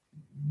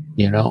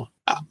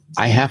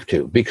 I have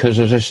to, because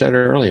as I said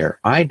earlier,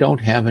 I don't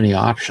have any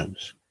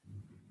options.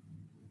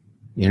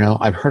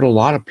 I've hurt a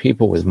lot of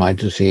people with my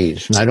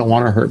disease, and I don't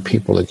want to hurt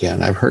people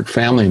again. I've hurt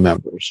family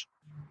members.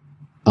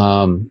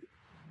 When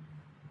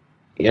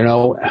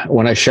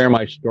I share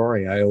my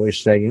story, I always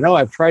say,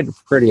 I've tried to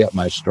pretty up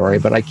my story,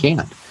 but I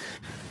can't.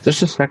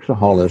 This is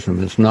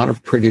sexaholism. It's not a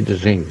pretty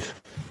disease.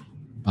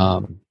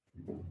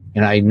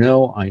 And I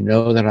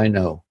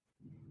know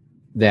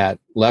that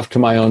left to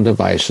my own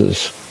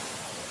devices,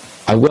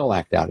 I will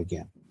act out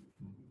again.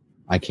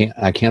 I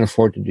can't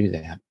afford to do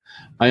that.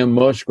 I am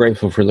most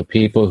grateful for the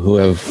people who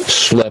have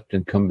slipped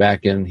and come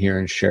back in here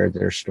and shared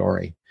their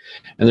story.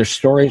 And their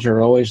stories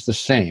are always the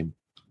same.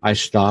 I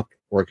stopped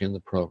working the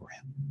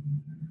program.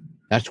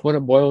 That's what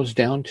it boils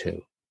down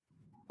to.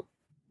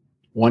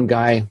 One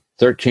guy,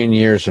 13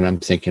 years that I'm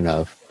thinking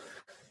of,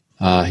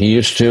 he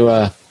used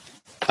to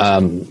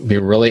be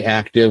really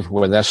active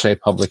with essay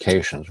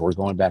publications. We're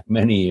going back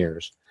many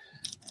years.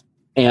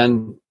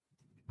 And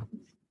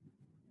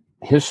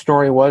his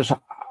story was,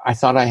 I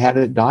thought I had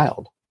it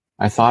dialed.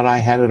 I thought I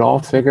had it all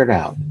figured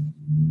out.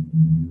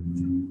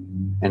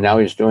 And now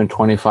he's doing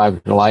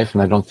 25 to life,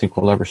 and I don't think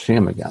we'll ever see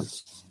him again.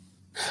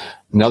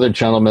 Another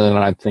gentleman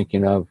that I'm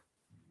thinking of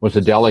was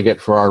a delegate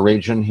for our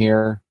region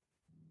here,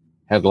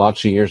 had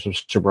lots of years of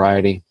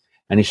sobriety,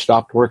 and he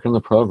stopped working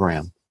the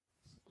program.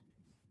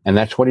 And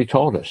that's what he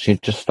told us. He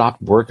just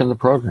stopped working the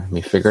program.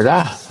 He figured,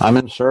 I'm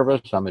in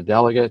service, I'm a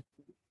delegate.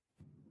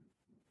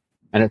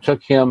 And it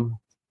took him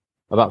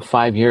about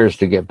 5 years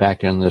to get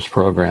back in this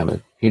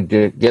program. He'd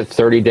get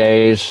 30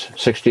 days,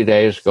 60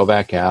 days, go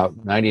back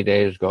out, 90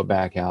 days, go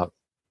back out.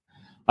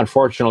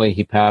 Unfortunately,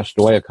 he passed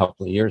away a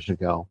couple of years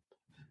ago,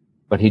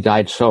 but he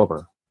died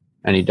sober,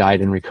 and he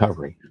died in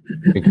recovery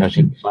because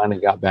he finally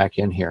got back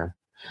in here.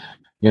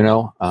 You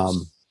know,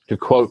 to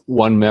quote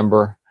one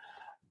member,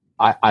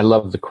 I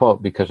love the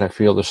quote because I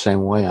feel the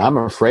same way. I'm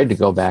afraid to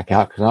go back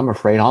out because I'm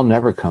afraid I'll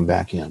never come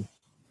back in.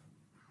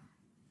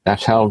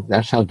 That's how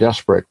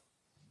desperate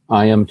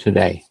I am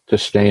today to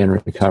stay in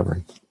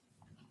recovery.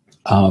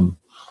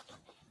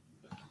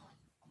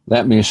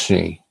 Let me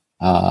see.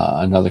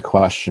 Another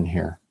question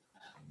here.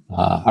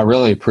 I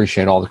really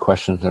appreciate all the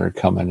questions that are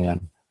coming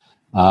in.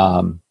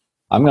 I'm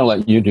going to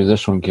let you do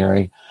this one,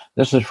 Gary.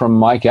 This is from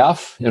Mike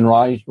F. in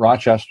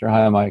Rochester.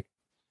 Hi, Mike.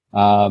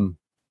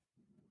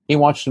 He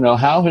wants to know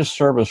how his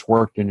service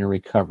worked in your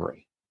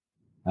recovery.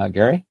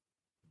 Gary?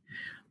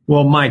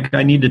 Well, Mike,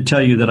 I need to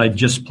tell you that I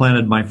just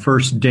planted my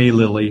first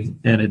daylily,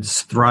 and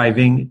it's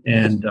thriving,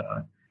 and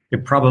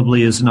it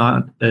probably is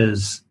not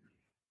as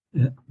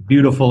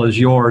beautiful as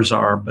yours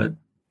are, but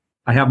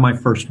I have my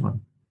first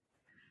one.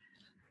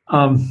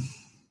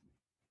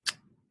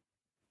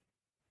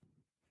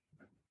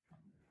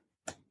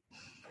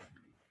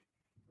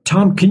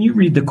 Tom, can you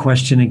read the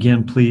question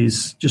again,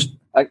 please?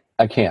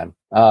 I can.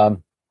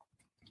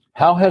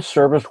 How has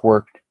service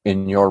worked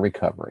in your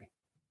recovery?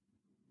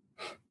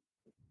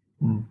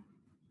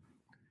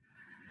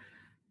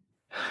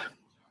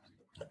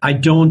 I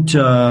don't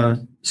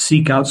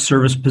seek out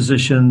service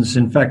positions.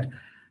 In fact,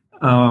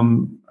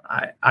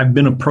 I've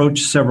been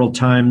approached several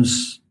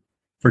times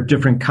for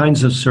different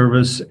kinds of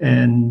service,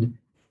 and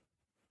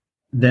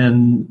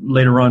then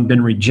later on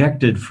been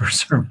rejected for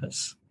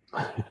service.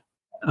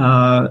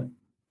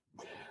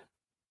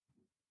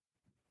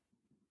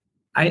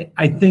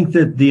 I think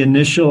that the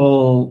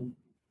initial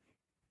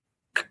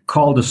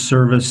call to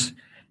service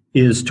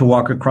is to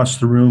walk across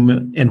the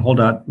room and hold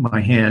out my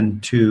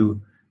hand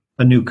to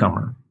a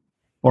newcomer,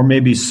 or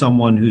maybe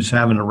someone who's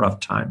having a rough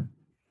time.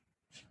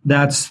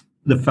 That's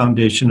the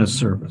foundation of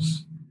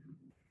service.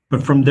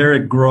 But from there,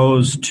 it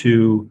grows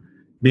to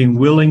being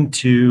willing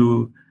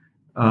to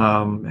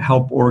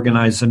help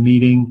organize a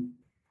meeting,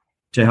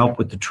 to help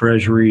with the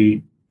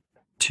treasury,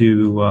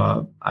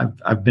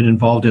 I've been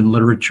involved in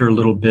literature a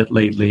little bit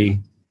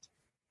lately,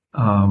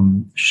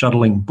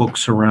 shuttling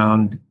books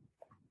around.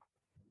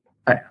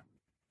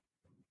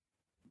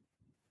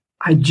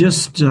 I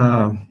just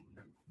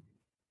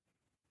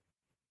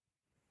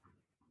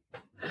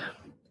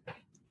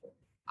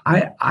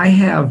I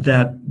have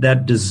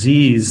that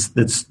disease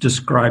that's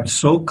described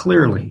so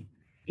clearly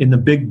in the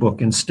big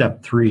book in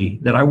step 3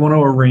 that I want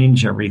to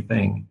arrange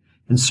everything.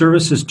 And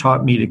service has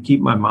taught me to keep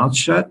my mouth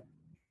shut,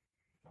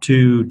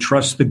 to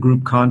trust the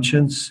group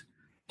conscience,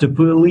 to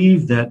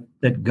believe that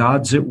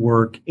God's at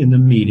work in the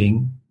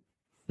meeting,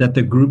 that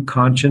the group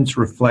conscience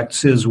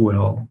reflects his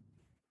will,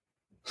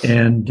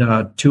 and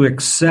to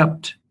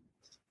accept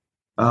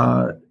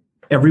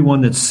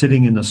everyone that's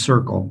sitting in the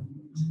circle,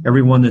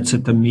 everyone that's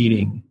at the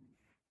meeting.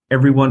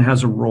 Everyone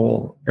has a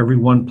role.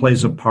 Everyone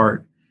plays a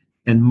part.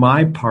 And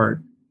my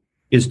part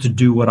is to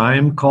do what I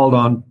am called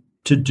on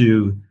to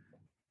do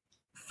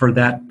for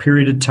that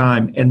period of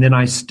time. And then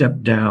I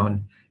step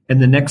down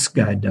and the next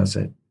guy does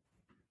it.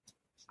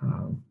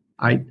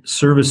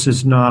 Service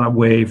is not a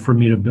way for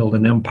me to build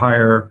an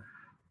empire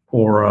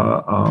or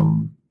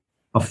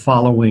a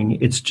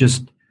following. It's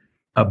just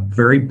a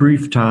very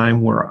brief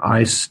time where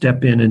I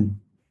step in and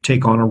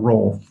take on a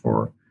role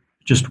for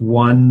just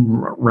one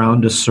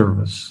round of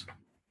service.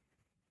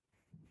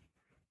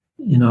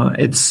 You know,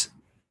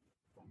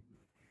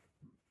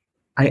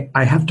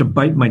 I have to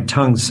bite my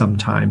tongue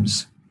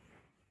sometimes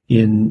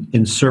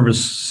in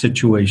service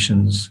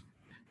situations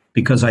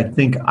because I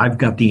think I've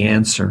got the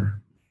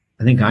answer.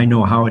 I think I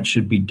know how it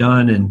should be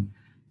done, and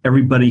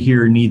everybody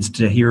here needs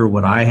to hear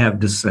what I have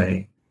to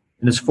say.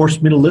 And it's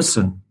forced me to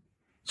listen.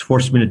 It's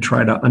forced me to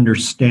try to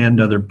understand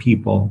other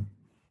people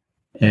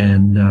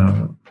And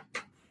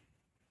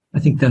I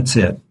think that's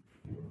it.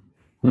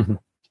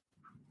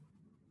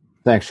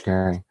 Thanks,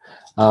 Gary.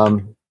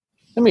 Let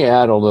me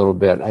add a little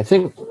bit. I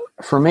think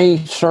for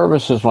me,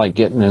 service is like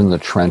getting in the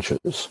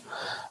trenches,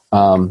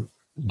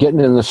 getting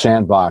in the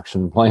sandbox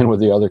and playing with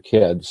the other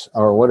kids,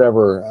 or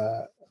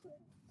whatever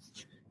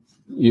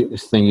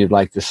thing you'd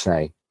like to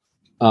say.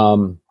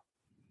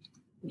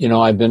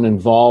 I've been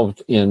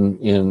involved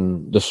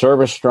in the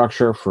service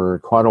structure for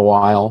quite a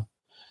while.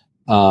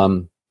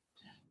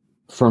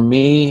 For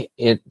me,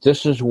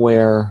 this is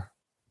where,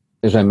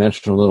 as I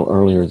mentioned a little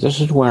earlier,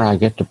 this is where I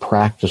get to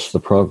practice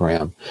the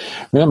program.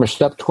 Remember,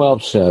 Step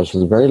 12 says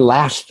the very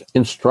last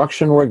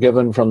instruction we're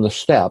given from the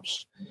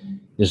steps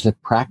is to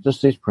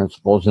practice these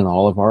principles in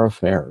all of our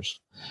affairs.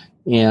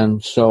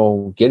 And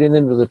so getting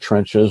into the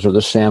trenches or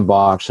the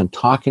sandbox and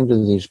talking to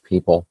these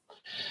people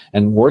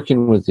and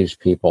working with these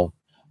people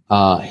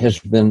has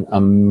been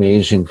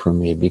amazing for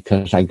me,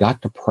 because I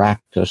got to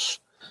practice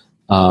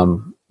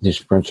these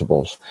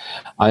principles.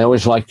 I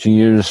always like to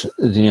use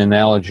the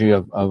analogy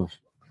of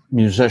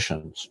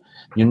musicians.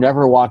 You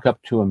never walk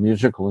up to a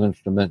musical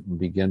instrument and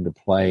begin to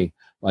play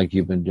like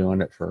you've been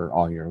doing it for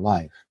all your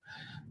life.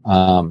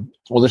 Well,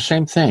 the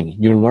same thing.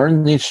 You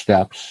learn these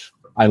steps.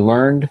 I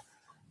learned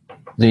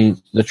the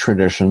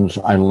traditions.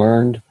 I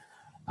learned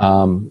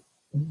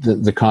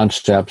the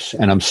concepts,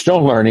 and I'm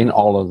still learning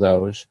all of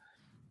those.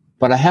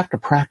 But I have to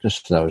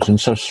practice those. And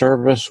so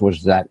service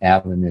was that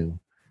avenue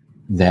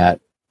that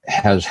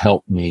has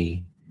helped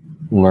me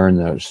learn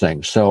those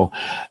things. So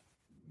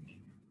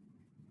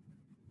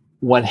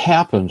what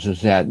happens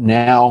is that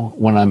now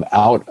when I'm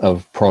out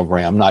of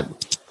program,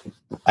 not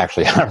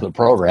actually out of the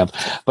program,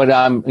 but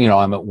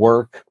I'm at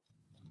work,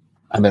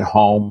 I'm at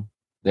home.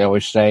 They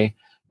always say,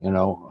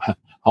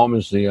 home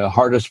is the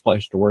hardest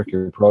place to work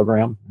your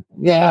program.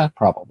 Yeah,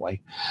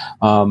 probably.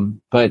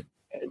 But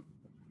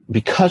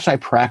because I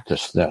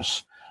practice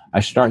this, I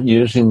start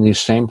using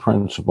these same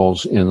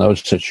principles in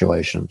those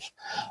situations.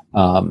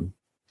 I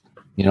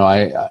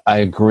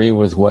agree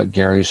with what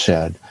Gary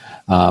said.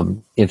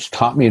 It's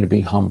taught me to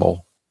be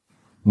humble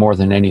more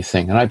than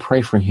anything. And I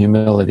pray for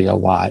humility a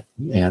lot.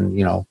 And,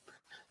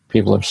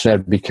 people have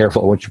said, be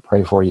careful what you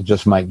pray for. You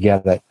just might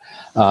get it.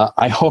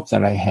 I hope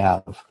that I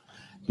have,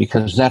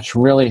 because that's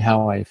really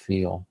how I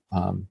feel.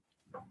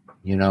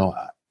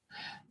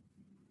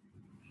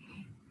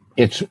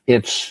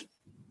 It's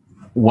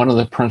one of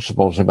the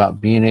principles about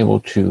being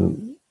able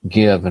to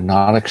give and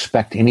not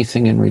expect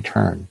anything in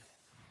return.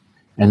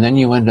 And then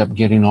you end up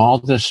getting all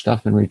this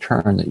stuff in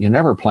return that you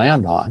never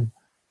planned on,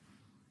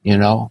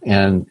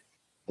 and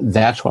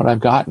that's what I've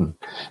gotten.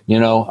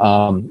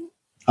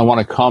 I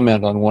want to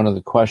comment on one of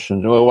the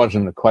questions. Well, it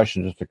wasn't a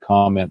question, just a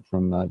comment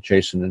from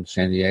Jason in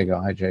San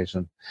Diego. Hi,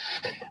 Jason.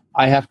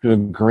 I have to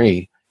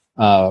agree.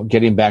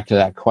 Getting back to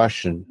that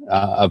question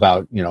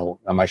about,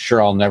 am I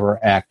sure I'll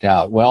never act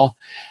out? Well,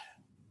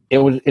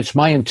 it's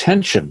my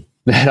intention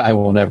that I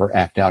will never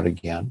act out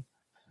again.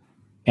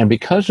 And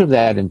because of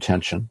that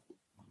intention,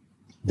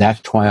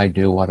 that's why I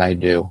do what I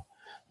do.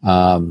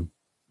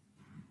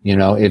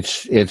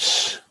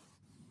 It's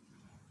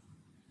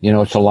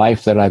a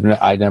life that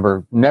I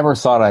never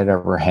thought I'd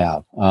ever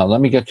have.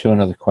 Let me get to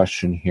another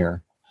question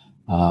here,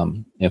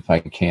 if I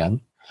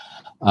can.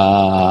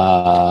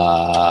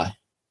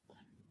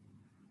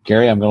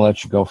 Gary, I'm going to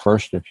let you go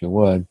first if you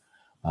would.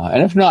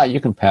 And if not,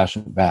 you can pass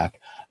it back.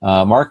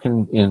 Mark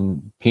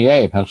in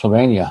PA,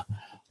 Pennsylvania.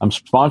 I'm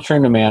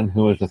sponsoring a man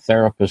who is a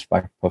therapist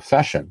by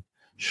profession.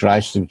 Should I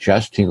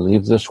suggest he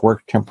leave this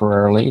work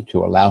temporarily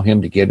to allow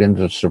him to get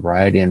into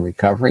sobriety and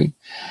recovery?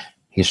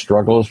 He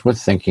struggles with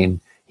thinking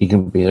he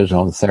can be his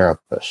own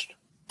therapist.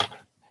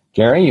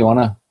 Gary, you want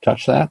to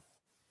touch that?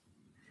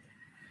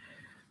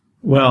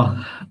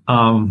 Well,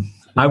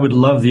 I would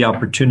love the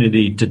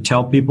opportunity to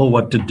tell people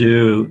what to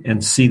do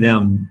and see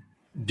them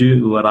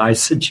do what I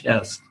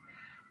suggest.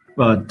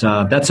 But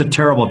that's a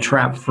terrible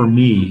trap for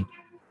me.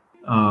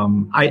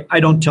 I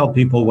don't tell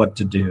people what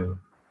to do.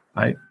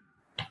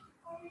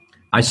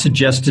 I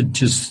suggested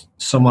to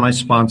someone I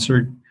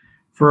sponsored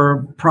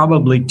for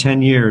probably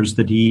 10 years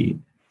that he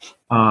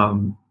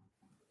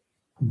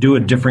do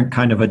a different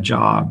kind of a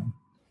job,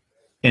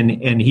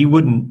 and he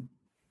wouldn't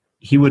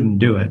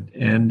do it.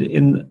 And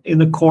in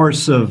the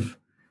course of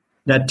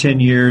that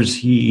 10 years,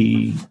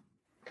 he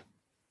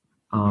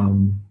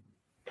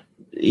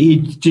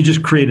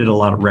just created a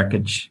lot of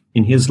wreckage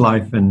in his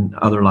life and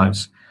other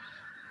lives.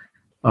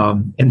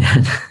 And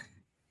then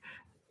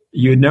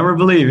you'd never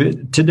believe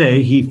it.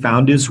 Today, he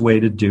found his way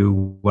to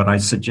do what I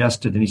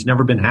suggested, and he's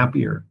never been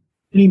happier.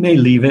 And he may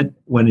leave it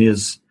when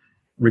his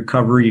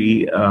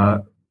recovery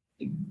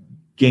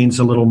gains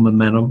a little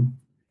momentum,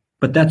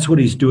 but that's what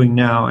he's doing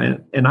now.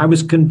 And I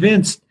was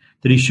convinced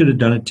that he should have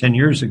done it 10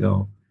 years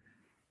ago.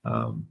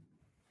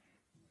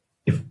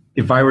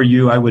 If I were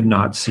you, I would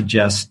not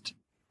suggest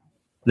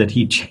that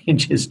he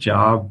change his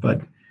job,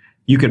 but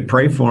you could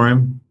pray for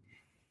him.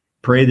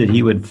 Pray that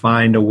he would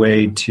find a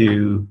way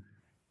to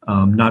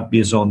not be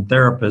his own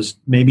therapist.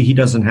 Maybe he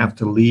doesn't have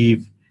to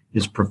leave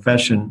his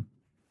profession,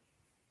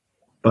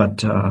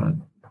 but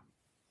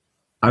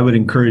I would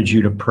encourage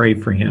you to pray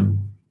for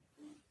him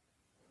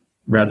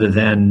rather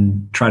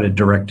than try to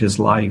direct his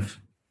life.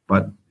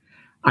 But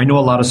I know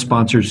a lot of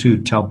sponsors who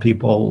tell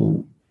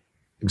people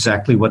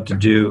exactly what to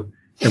do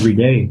every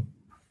day,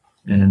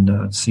 and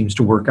it seems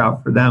to work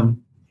out for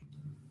them.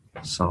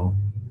 So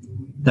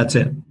that's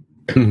it.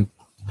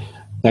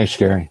 Thanks,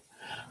 Gary.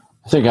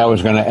 I think I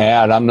was going to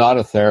add, I'm not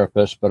a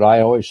therapist, but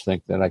I always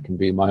think that I can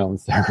be my own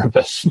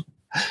therapist.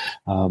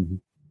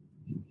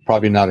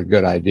 Probably not a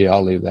good idea.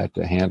 I'll leave that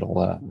to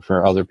handle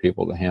for other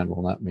people to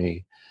handle, not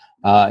me.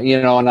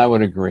 And I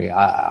would agree.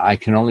 I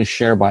can only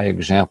share by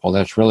example.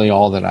 That's really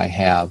all that I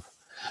have.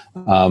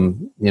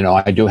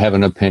 I do have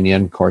an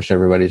opinion. Of course,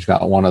 everybody's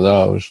got one of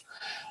those.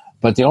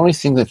 But the only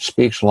thing that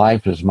speaks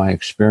life is my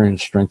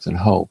experience, strength, and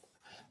hope.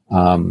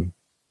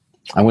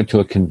 I went to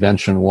a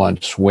convention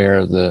once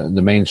where the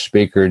main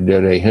speaker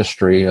did a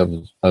history of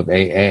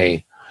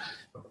AA.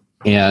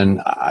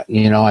 And, I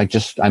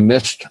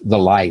missed the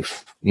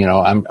life.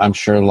 I'm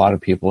sure a lot of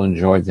people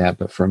enjoyed that.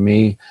 But for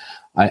me,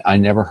 I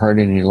never heard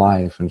any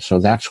life. And so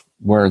that's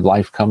where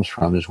life comes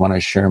from, is when I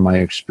share my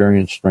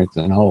experience, strength,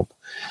 and hope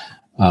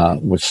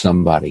with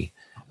somebody.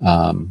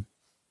 That's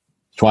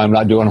why I'm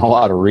not doing a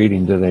lot of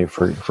reading today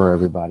for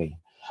everybody.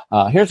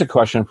 Here's a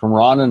question from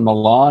Ron in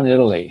Milan,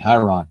 Italy. Hi,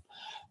 Ron.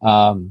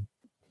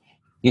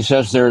 He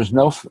says there is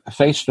no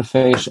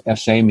face-to-face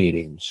SA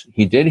meetings.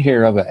 He did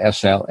hear of a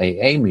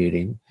SLAA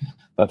meeting,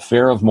 but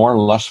fear of more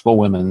lustful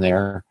women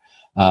there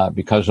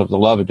because of the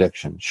love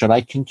addiction. Should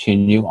I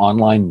continue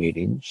online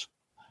meetings?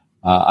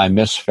 I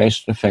miss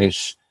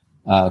face-to-face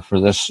for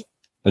this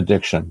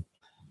addiction,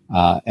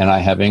 and I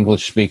have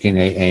English-speaking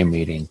AA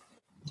meeting.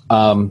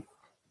 For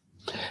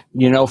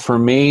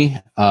me,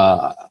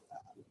 I'm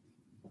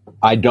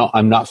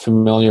not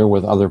familiar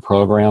with other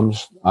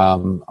programs.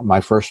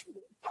 My first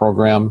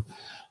program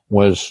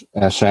was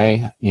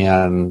SA,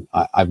 and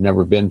I've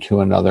never been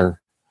to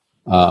another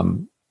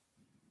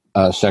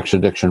sex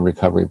addiction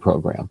recovery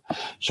program.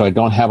 So I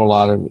don't have a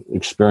lot of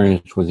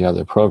experience with the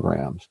other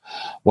programs.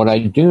 What I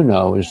do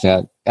know is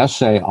that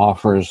SA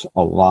offers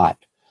a lot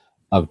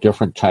of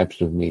different types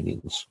of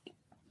meetings.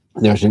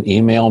 There's an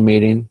email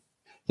meeting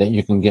that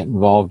you can get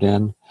involved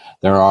in.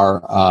 There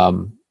are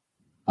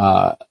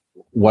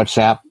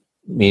WhatsApp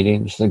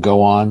meetings that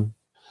go on.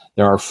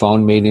 There are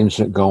phone meetings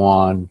that go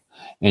on.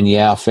 And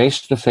yeah,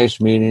 face-to-face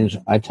meetings,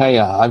 I tell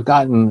you, I've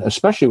gotten,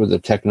 especially with the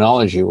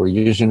technology, we're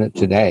using it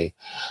today.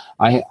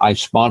 I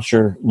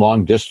sponsor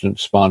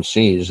long-distance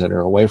sponsees that are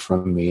away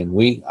from me. And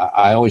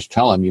I always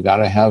tell them, you got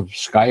to have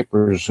Skype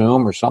or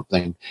Zoom or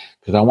something,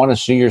 because I want to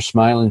see your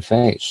smiling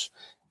face.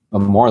 But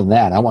more than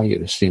that, I want you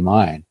to see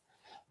mine.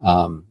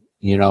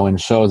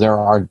 And so there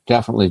are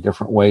definitely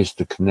different ways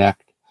to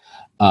connect.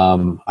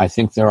 I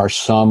think there are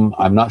some,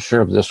 I'm not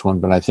sure of this one,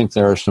 but I think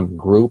there are some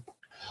group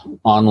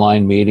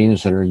online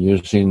meetings that are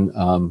using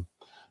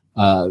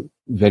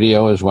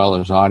video as well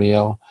as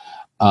audio.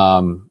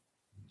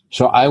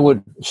 So I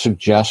would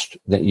suggest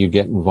that you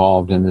get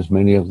involved in as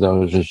many of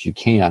those as you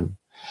can.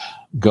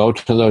 Go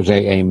to those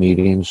AA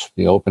meetings,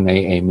 the open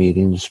AA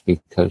meetings,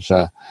 because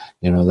that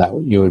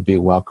you would be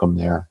welcome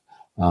there.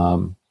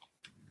 And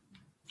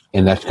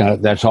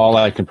that's all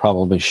I could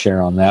probably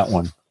share on that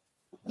one.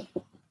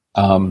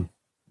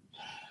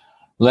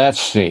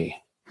 Let's see.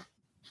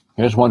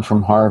 Here's one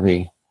from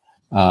Harvey.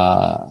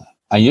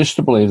 I used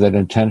to believe that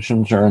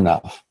intentions are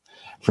enough.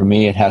 For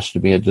me, it has to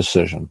be a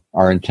decision.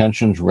 Are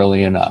intentions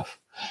really enough?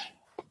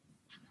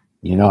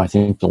 I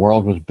think the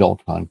world was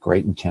built on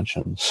great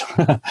intentions.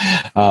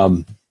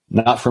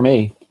 Not for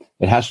me.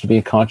 It has to be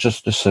a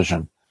conscious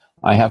decision.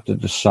 I have to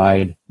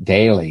decide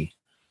daily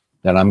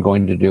that I'm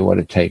going to do what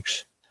it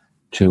takes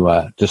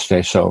to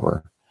stay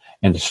sober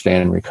and to stay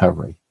in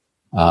recovery,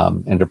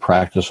 and to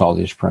practice all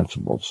these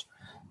principles.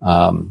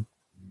 I'm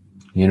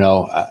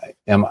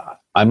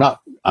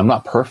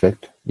not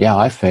perfect. Yeah,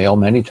 I fail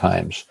many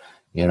times,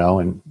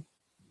 and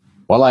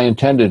I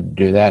intended to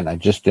do that and I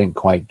just didn't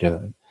quite do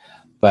it.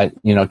 But,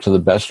 to the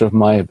best of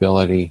my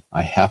ability,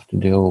 I have to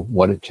do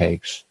what it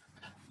takes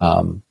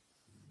to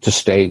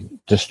stay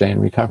in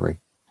recovery.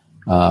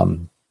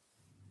 You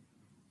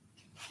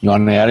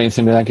want to add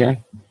anything to that,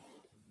 Gary?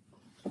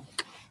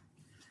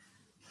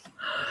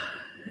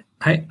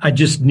 I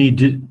just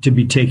need to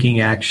be taking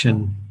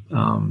action.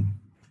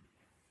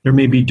 There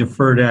may be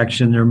deferred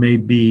action. There may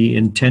be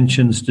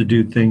intentions to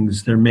do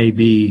things. There may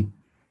be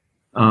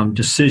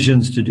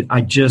decisions to do.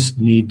 I just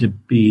need to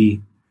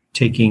be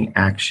taking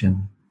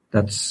action.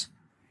 That's,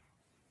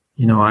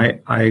 I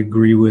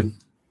agree with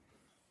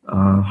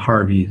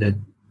Harvey that,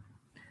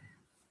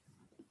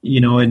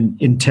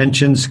 and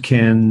intentions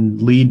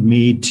can lead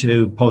me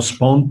to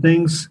postpone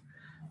things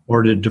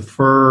or to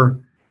defer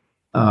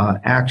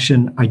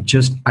action. I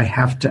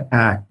have to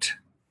act.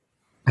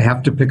 I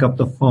have to pick up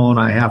the phone.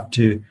 I have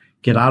to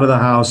get out of the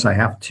house. I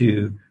have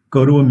to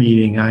go to a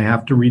meeting. I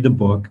have to read the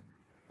book.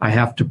 I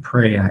have to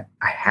pray. I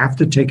have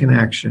to take an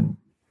action.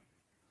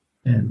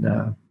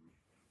 And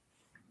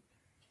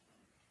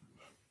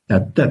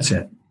that's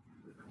it.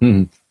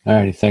 All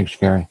righty. Thanks,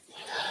 Gary.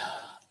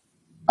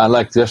 I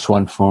like this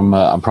one from,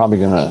 I'm probably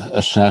going to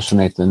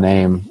assassinate the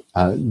name,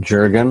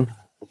 Jurgen.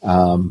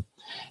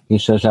 He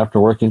says,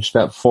 after working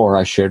step 4,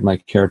 I shared my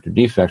character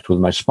defects with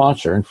my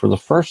sponsor, and for the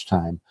first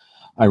time,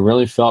 I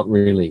really felt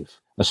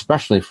relief,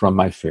 especially from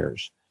my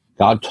fears.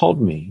 God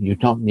told me, you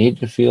don't need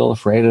to feel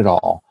afraid at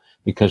all,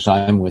 because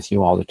I am with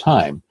you all the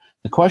time.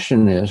 The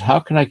question is,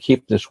 how can I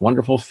keep this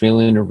wonderful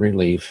feeling of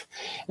relief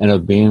and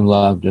of being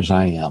loved as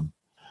I am?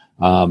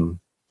 And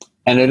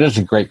it is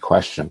a great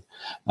question.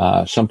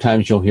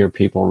 Sometimes you'll hear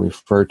people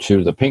refer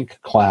to the pink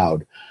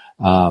cloud.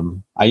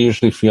 I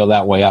usually feel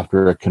that way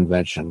after a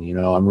convention. You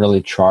know, I'm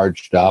really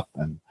charged up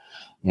and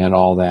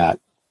all that.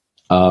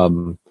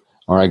 Or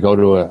I go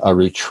to a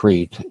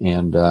retreat,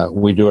 and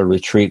we do a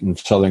retreat in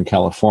Southern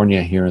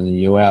California here in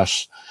the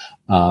U.S.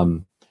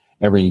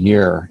 Every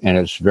year, and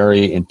it's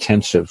very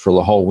intensive for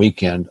the whole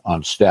weekend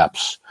on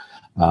steps.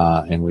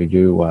 And we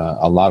do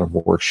a lot of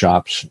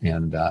workshops,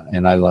 and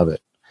I love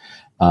it.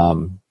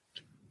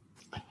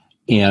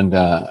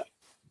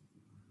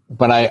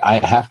 But I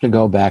have to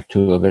go back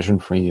to A Vision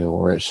for You,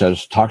 where it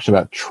talks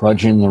about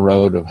trudging the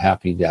road of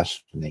happy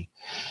destiny.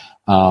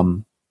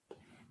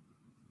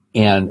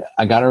 And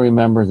I got to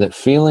remember that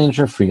feelings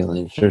are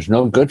feelings. There's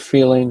no good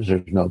feelings.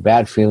 There's no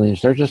bad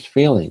feelings. They're just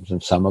feelings.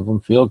 And some of them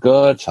feel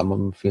good. Some of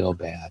them feel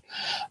bad.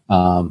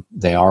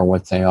 They are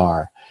what they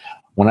are.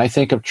 When I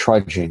think of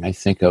trudging, I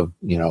think of,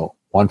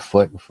 one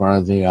foot in front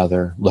of the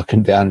other,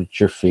 looking down at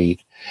your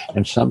feet.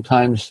 And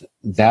sometimes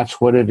that's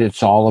what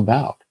it's all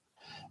about.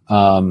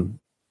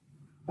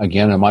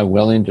 Again, am I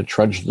willing to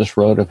trudge this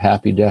road of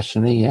happy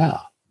destiny?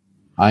 Yeah,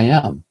 I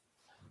am.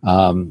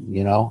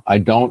 I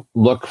don't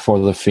look for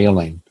the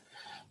feeling.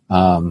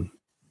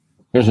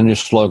 Here's a new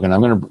slogan.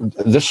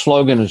 This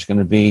slogan is going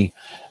to be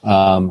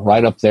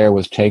right up there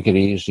with Take It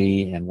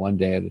Easy and One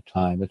Day at a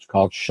Time. It's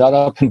called Shut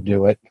Up and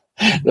Do It.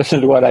 This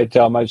is what I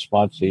tell my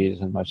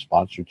sponsees, and my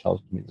sponsor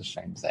tells me the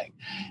same thing.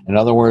 In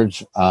other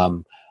words,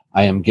 I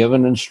am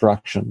given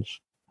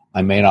instructions.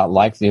 I may not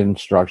like the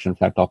instruction. In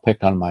fact, I'll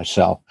pick on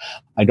myself.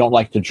 I don't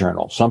like to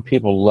journal. Some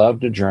people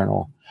love to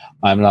journal.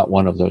 I'm not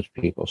one of those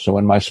people. So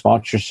when my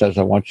sponsor says,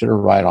 I want you to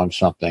write on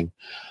something,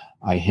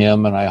 I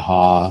hem and I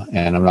haw,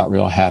 and I'm not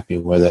real happy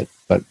with it,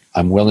 but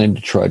I'm willing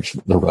to trudge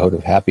the road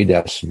of happy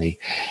destiny.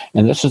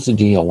 And this is the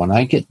deal. When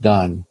I get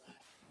done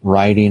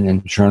writing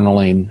and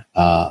journaling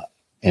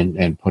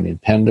and putting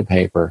pen to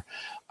paper,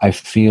 I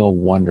feel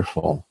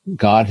wonderful.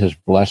 God has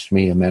blessed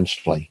me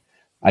immensely.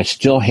 I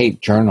still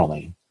hate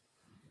journaling,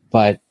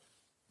 but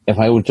if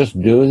I would just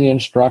do the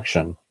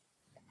instruction,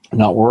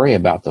 not worry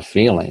about the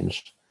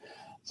feelings,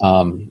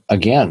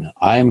 again,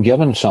 I am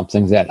given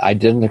something that I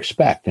didn't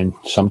expect, and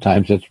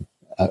sometimes it's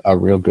a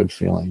real good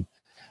feeling.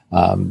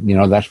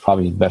 That's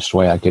probably the best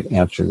way I could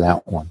answer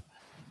that one.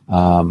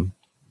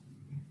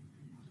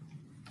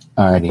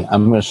 Alrighty,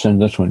 I'm going to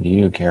send this one to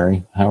you,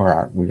 Carrie. How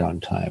are we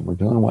on time? We're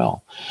doing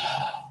well.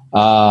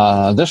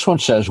 This one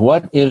says,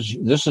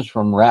 this is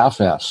from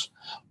Ralph S.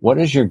 What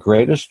is your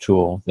greatest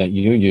tool that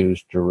you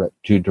use to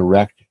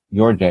direct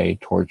your day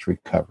towards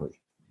recovery?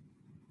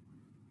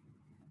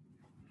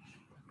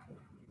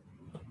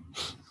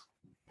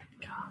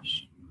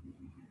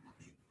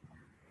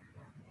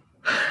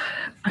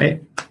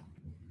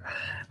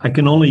 I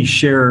can only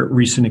share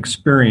recent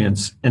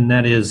experience, and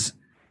that is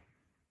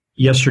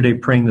yesterday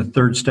praying the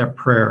third step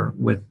prayer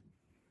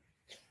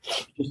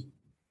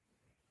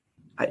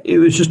it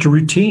was just a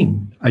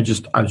routine. I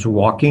was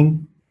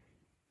walking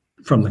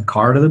from the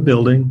car to the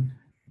building,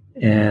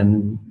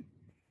 and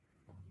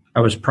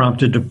I was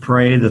prompted to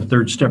pray the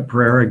third step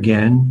prayer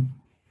again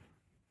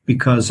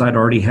because I'd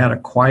already had a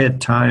quiet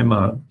time,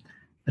 a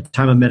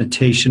time of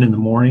meditation in the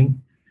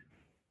morning.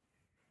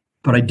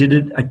 But I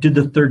did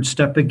the third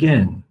step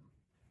again.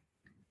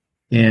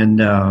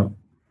 And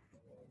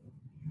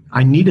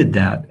I needed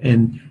that.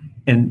 And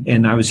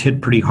I was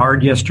hit pretty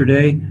hard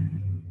yesterday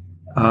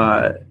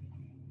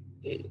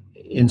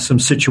in some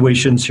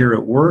situations here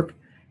at work.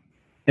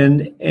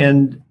 And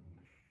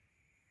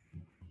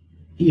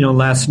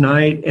last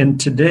night and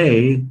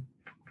today,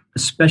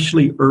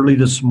 especially early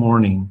this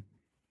morning,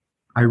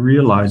 I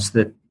realized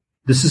that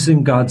this is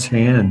in God's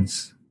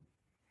hands.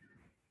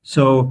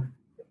 So,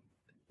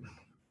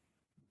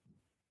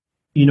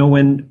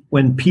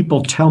 when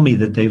people tell me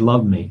that they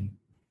love me,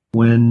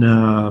 when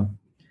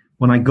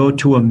I go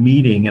to a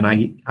meeting and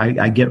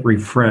I get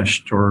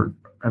refreshed or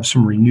have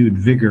some renewed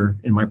vigor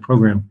in my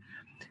program,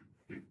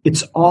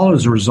 it's all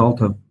as a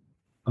result of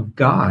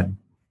God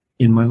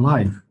in my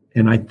life.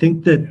 And I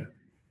think that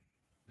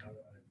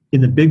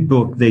in the big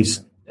book,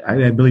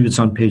 I believe it's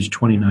on page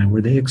 29,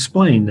 where they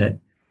explain that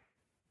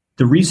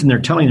the reason they're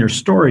telling their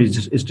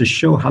stories is to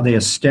show how they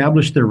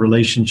established their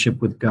relationship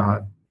with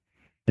God.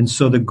 And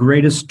so the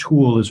greatest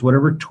tool is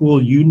whatever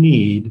tool you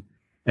need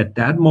at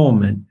that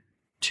moment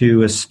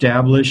to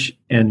establish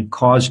and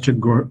cause to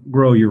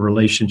grow your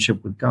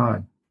relationship with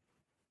God.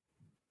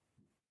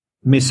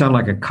 It may sound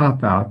like a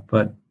cop-out,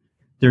 but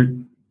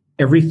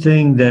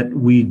everything that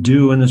we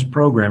do in this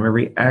program,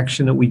 every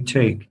action that we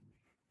take,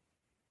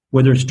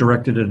 whether it's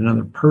directed at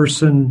another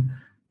person,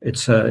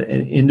 It's an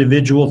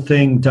individual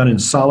thing done in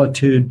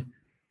solitude.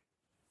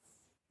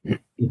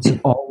 It's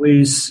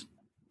always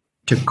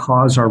to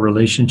cause our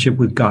relationship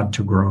with God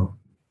to grow.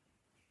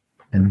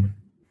 And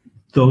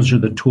those are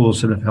the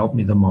tools that have helped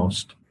me the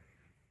most.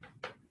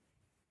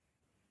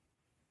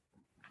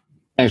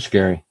 Thanks,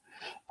 Gary.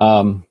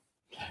 The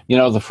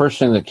first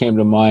thing that came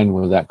to mind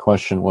with that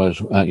question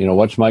was,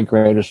 what's my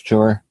greatest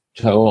tool?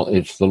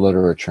 It's the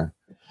literature.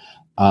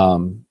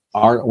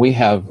 We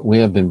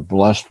have been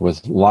blessed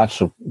with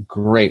lots of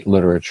great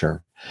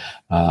literature,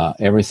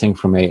 everything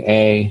from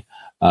AA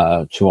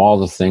to all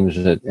the things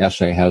that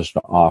SA has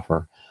to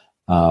offer.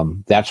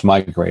 That's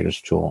my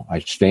greatest tool. I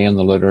stay in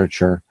the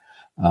literature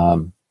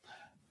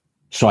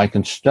so I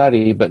can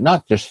study, but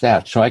not just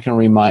that, so I can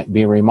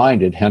be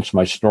reminded, hence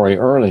my story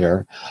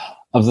earlier,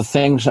 of the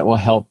things that will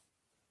help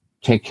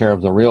take care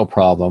of the real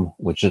problem,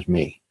 which is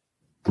me.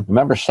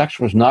 Remember, sex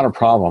was not a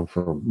problem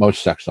for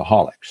most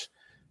sexaholics.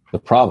 The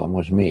problem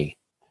was me.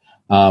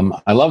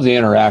 I love the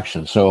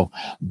interaction. So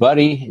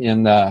Buddy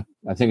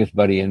I think it's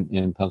Buddy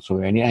in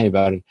Pennsylvania. Hey,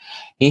 Buddy.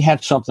 He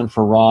had something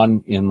for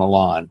Ron in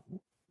Milan.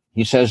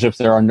 He says, if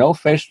there are no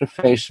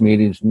face-to-face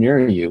meetings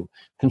near you,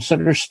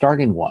 consider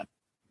starting one.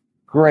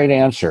 Great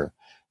answer.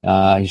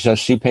 He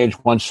says, see page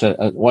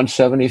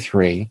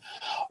 173.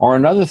 Or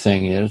another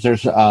thing is,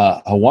 there's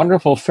a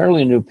wonderful,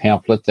 fairly new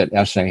pamphlet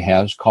that SA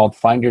has called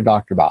Find Your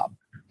Dr. Bob.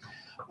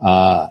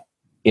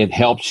 It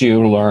helps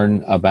you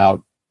learn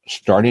about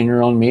starting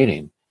your own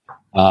meeting.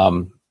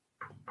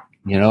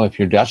 If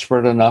you're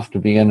desperate enough to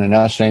be in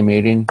an SA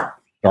meeting,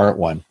 start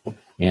one.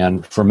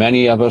 And for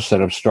many of us that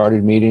have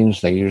started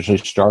meetings, they usually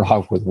start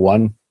off with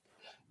one,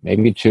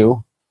 maybe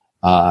two,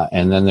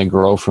 and then they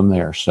grow from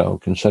there. So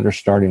consider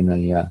starting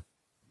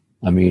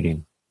a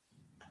meeting.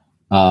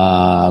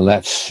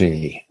 Let's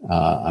see.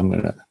 I'm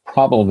going to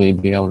probably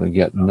be able to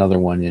get another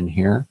one in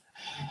here.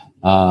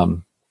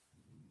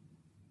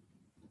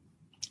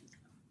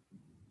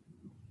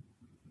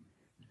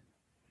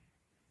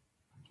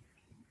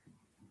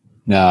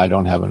 No, I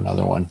don't have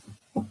another one.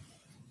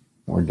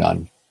 We're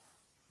done.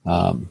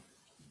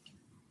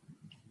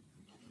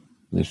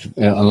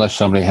 Unless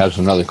somebody has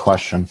another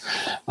question.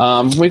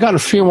 We got a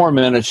few more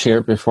minutes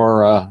here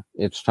before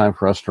it's time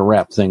for us to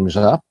wrap things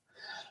up.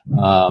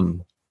 I'll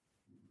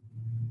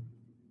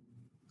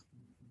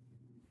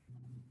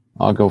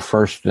go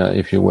first,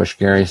 if you wish,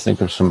 Gary. Think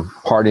of some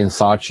parting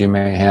thoughts you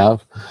may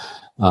have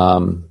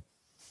before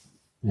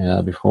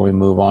we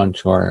move on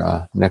to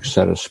our next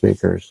set of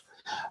speakers.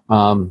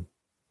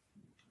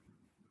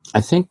 I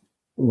think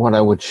what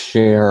I would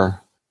share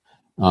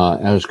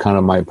as kind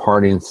of my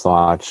parting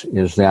thoughts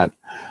is that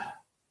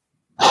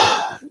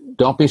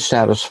don't be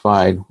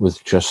satisfied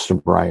with just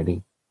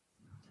sobriety.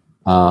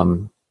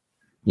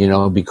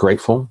 Be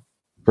grateful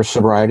for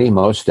sobriety,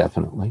 most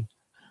definitely.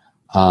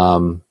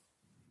 But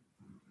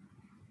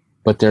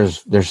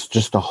there's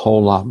just a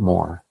whole lot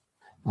more.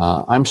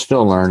 I'm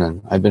still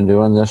learning. I've been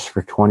doing this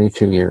for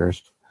 22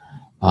 years.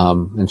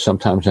 And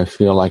sometimes I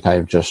feel like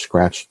I've just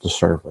scratched the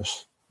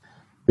surface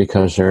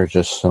because there's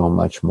just so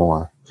much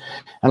more.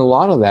 And a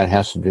lot of that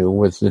has to do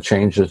with the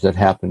changes that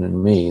happen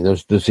in me.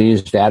 Those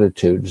diseased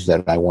attitudes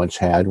that I once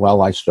had,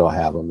 well, I still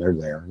have them. They're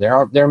there.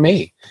 They're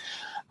me.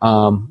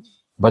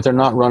 But they're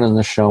not running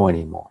the show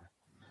anymore.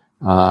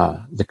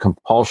 The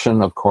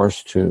compulsion, of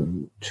course,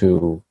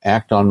 to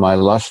act on my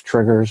lust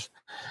triggers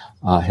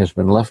has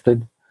been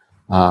lifted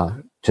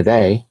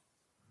today,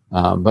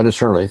 but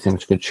it's early.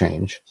 Things could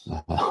change.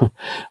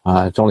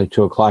 It's only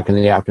 2:00 in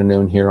the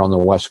afternoon here on the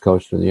west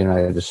coast of the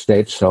United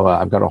States, so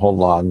I've got a whole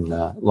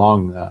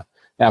long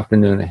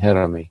afternoon ahead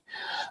of me.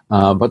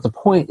 But the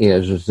point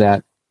is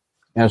that,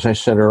 as I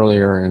said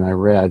earlier and I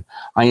read,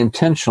 I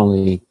intend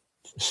to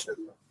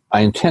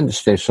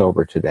stay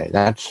sober today.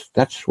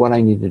 That's what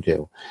I need to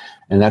do.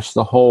 And that's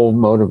the whole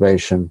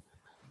motivation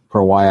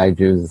for why I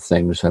do the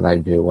things that I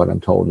do, what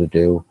I'm told to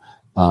do,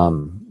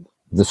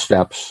 the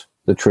steps,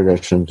 the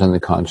traditions, and the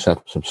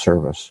concepts of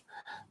service.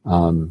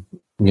 They're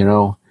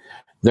the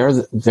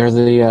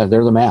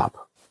map.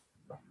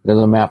 They're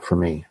the map for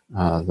me,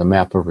 the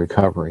map of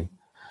recovery.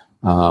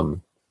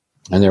 And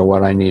they're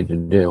what I need to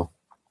do.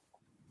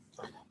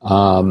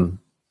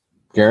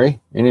 Gary,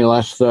 any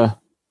last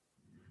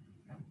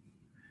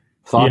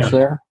thoughts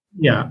there?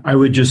 Yeah, I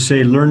would just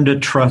say learn to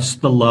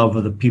trust the love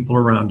of the people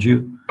around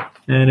you.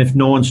 And if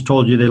no one's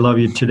told you they love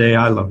you today,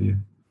 I love you.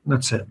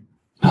 That's it.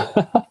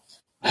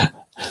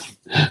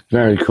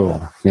 Very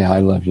cool. Yeah,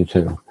 I love you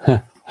too.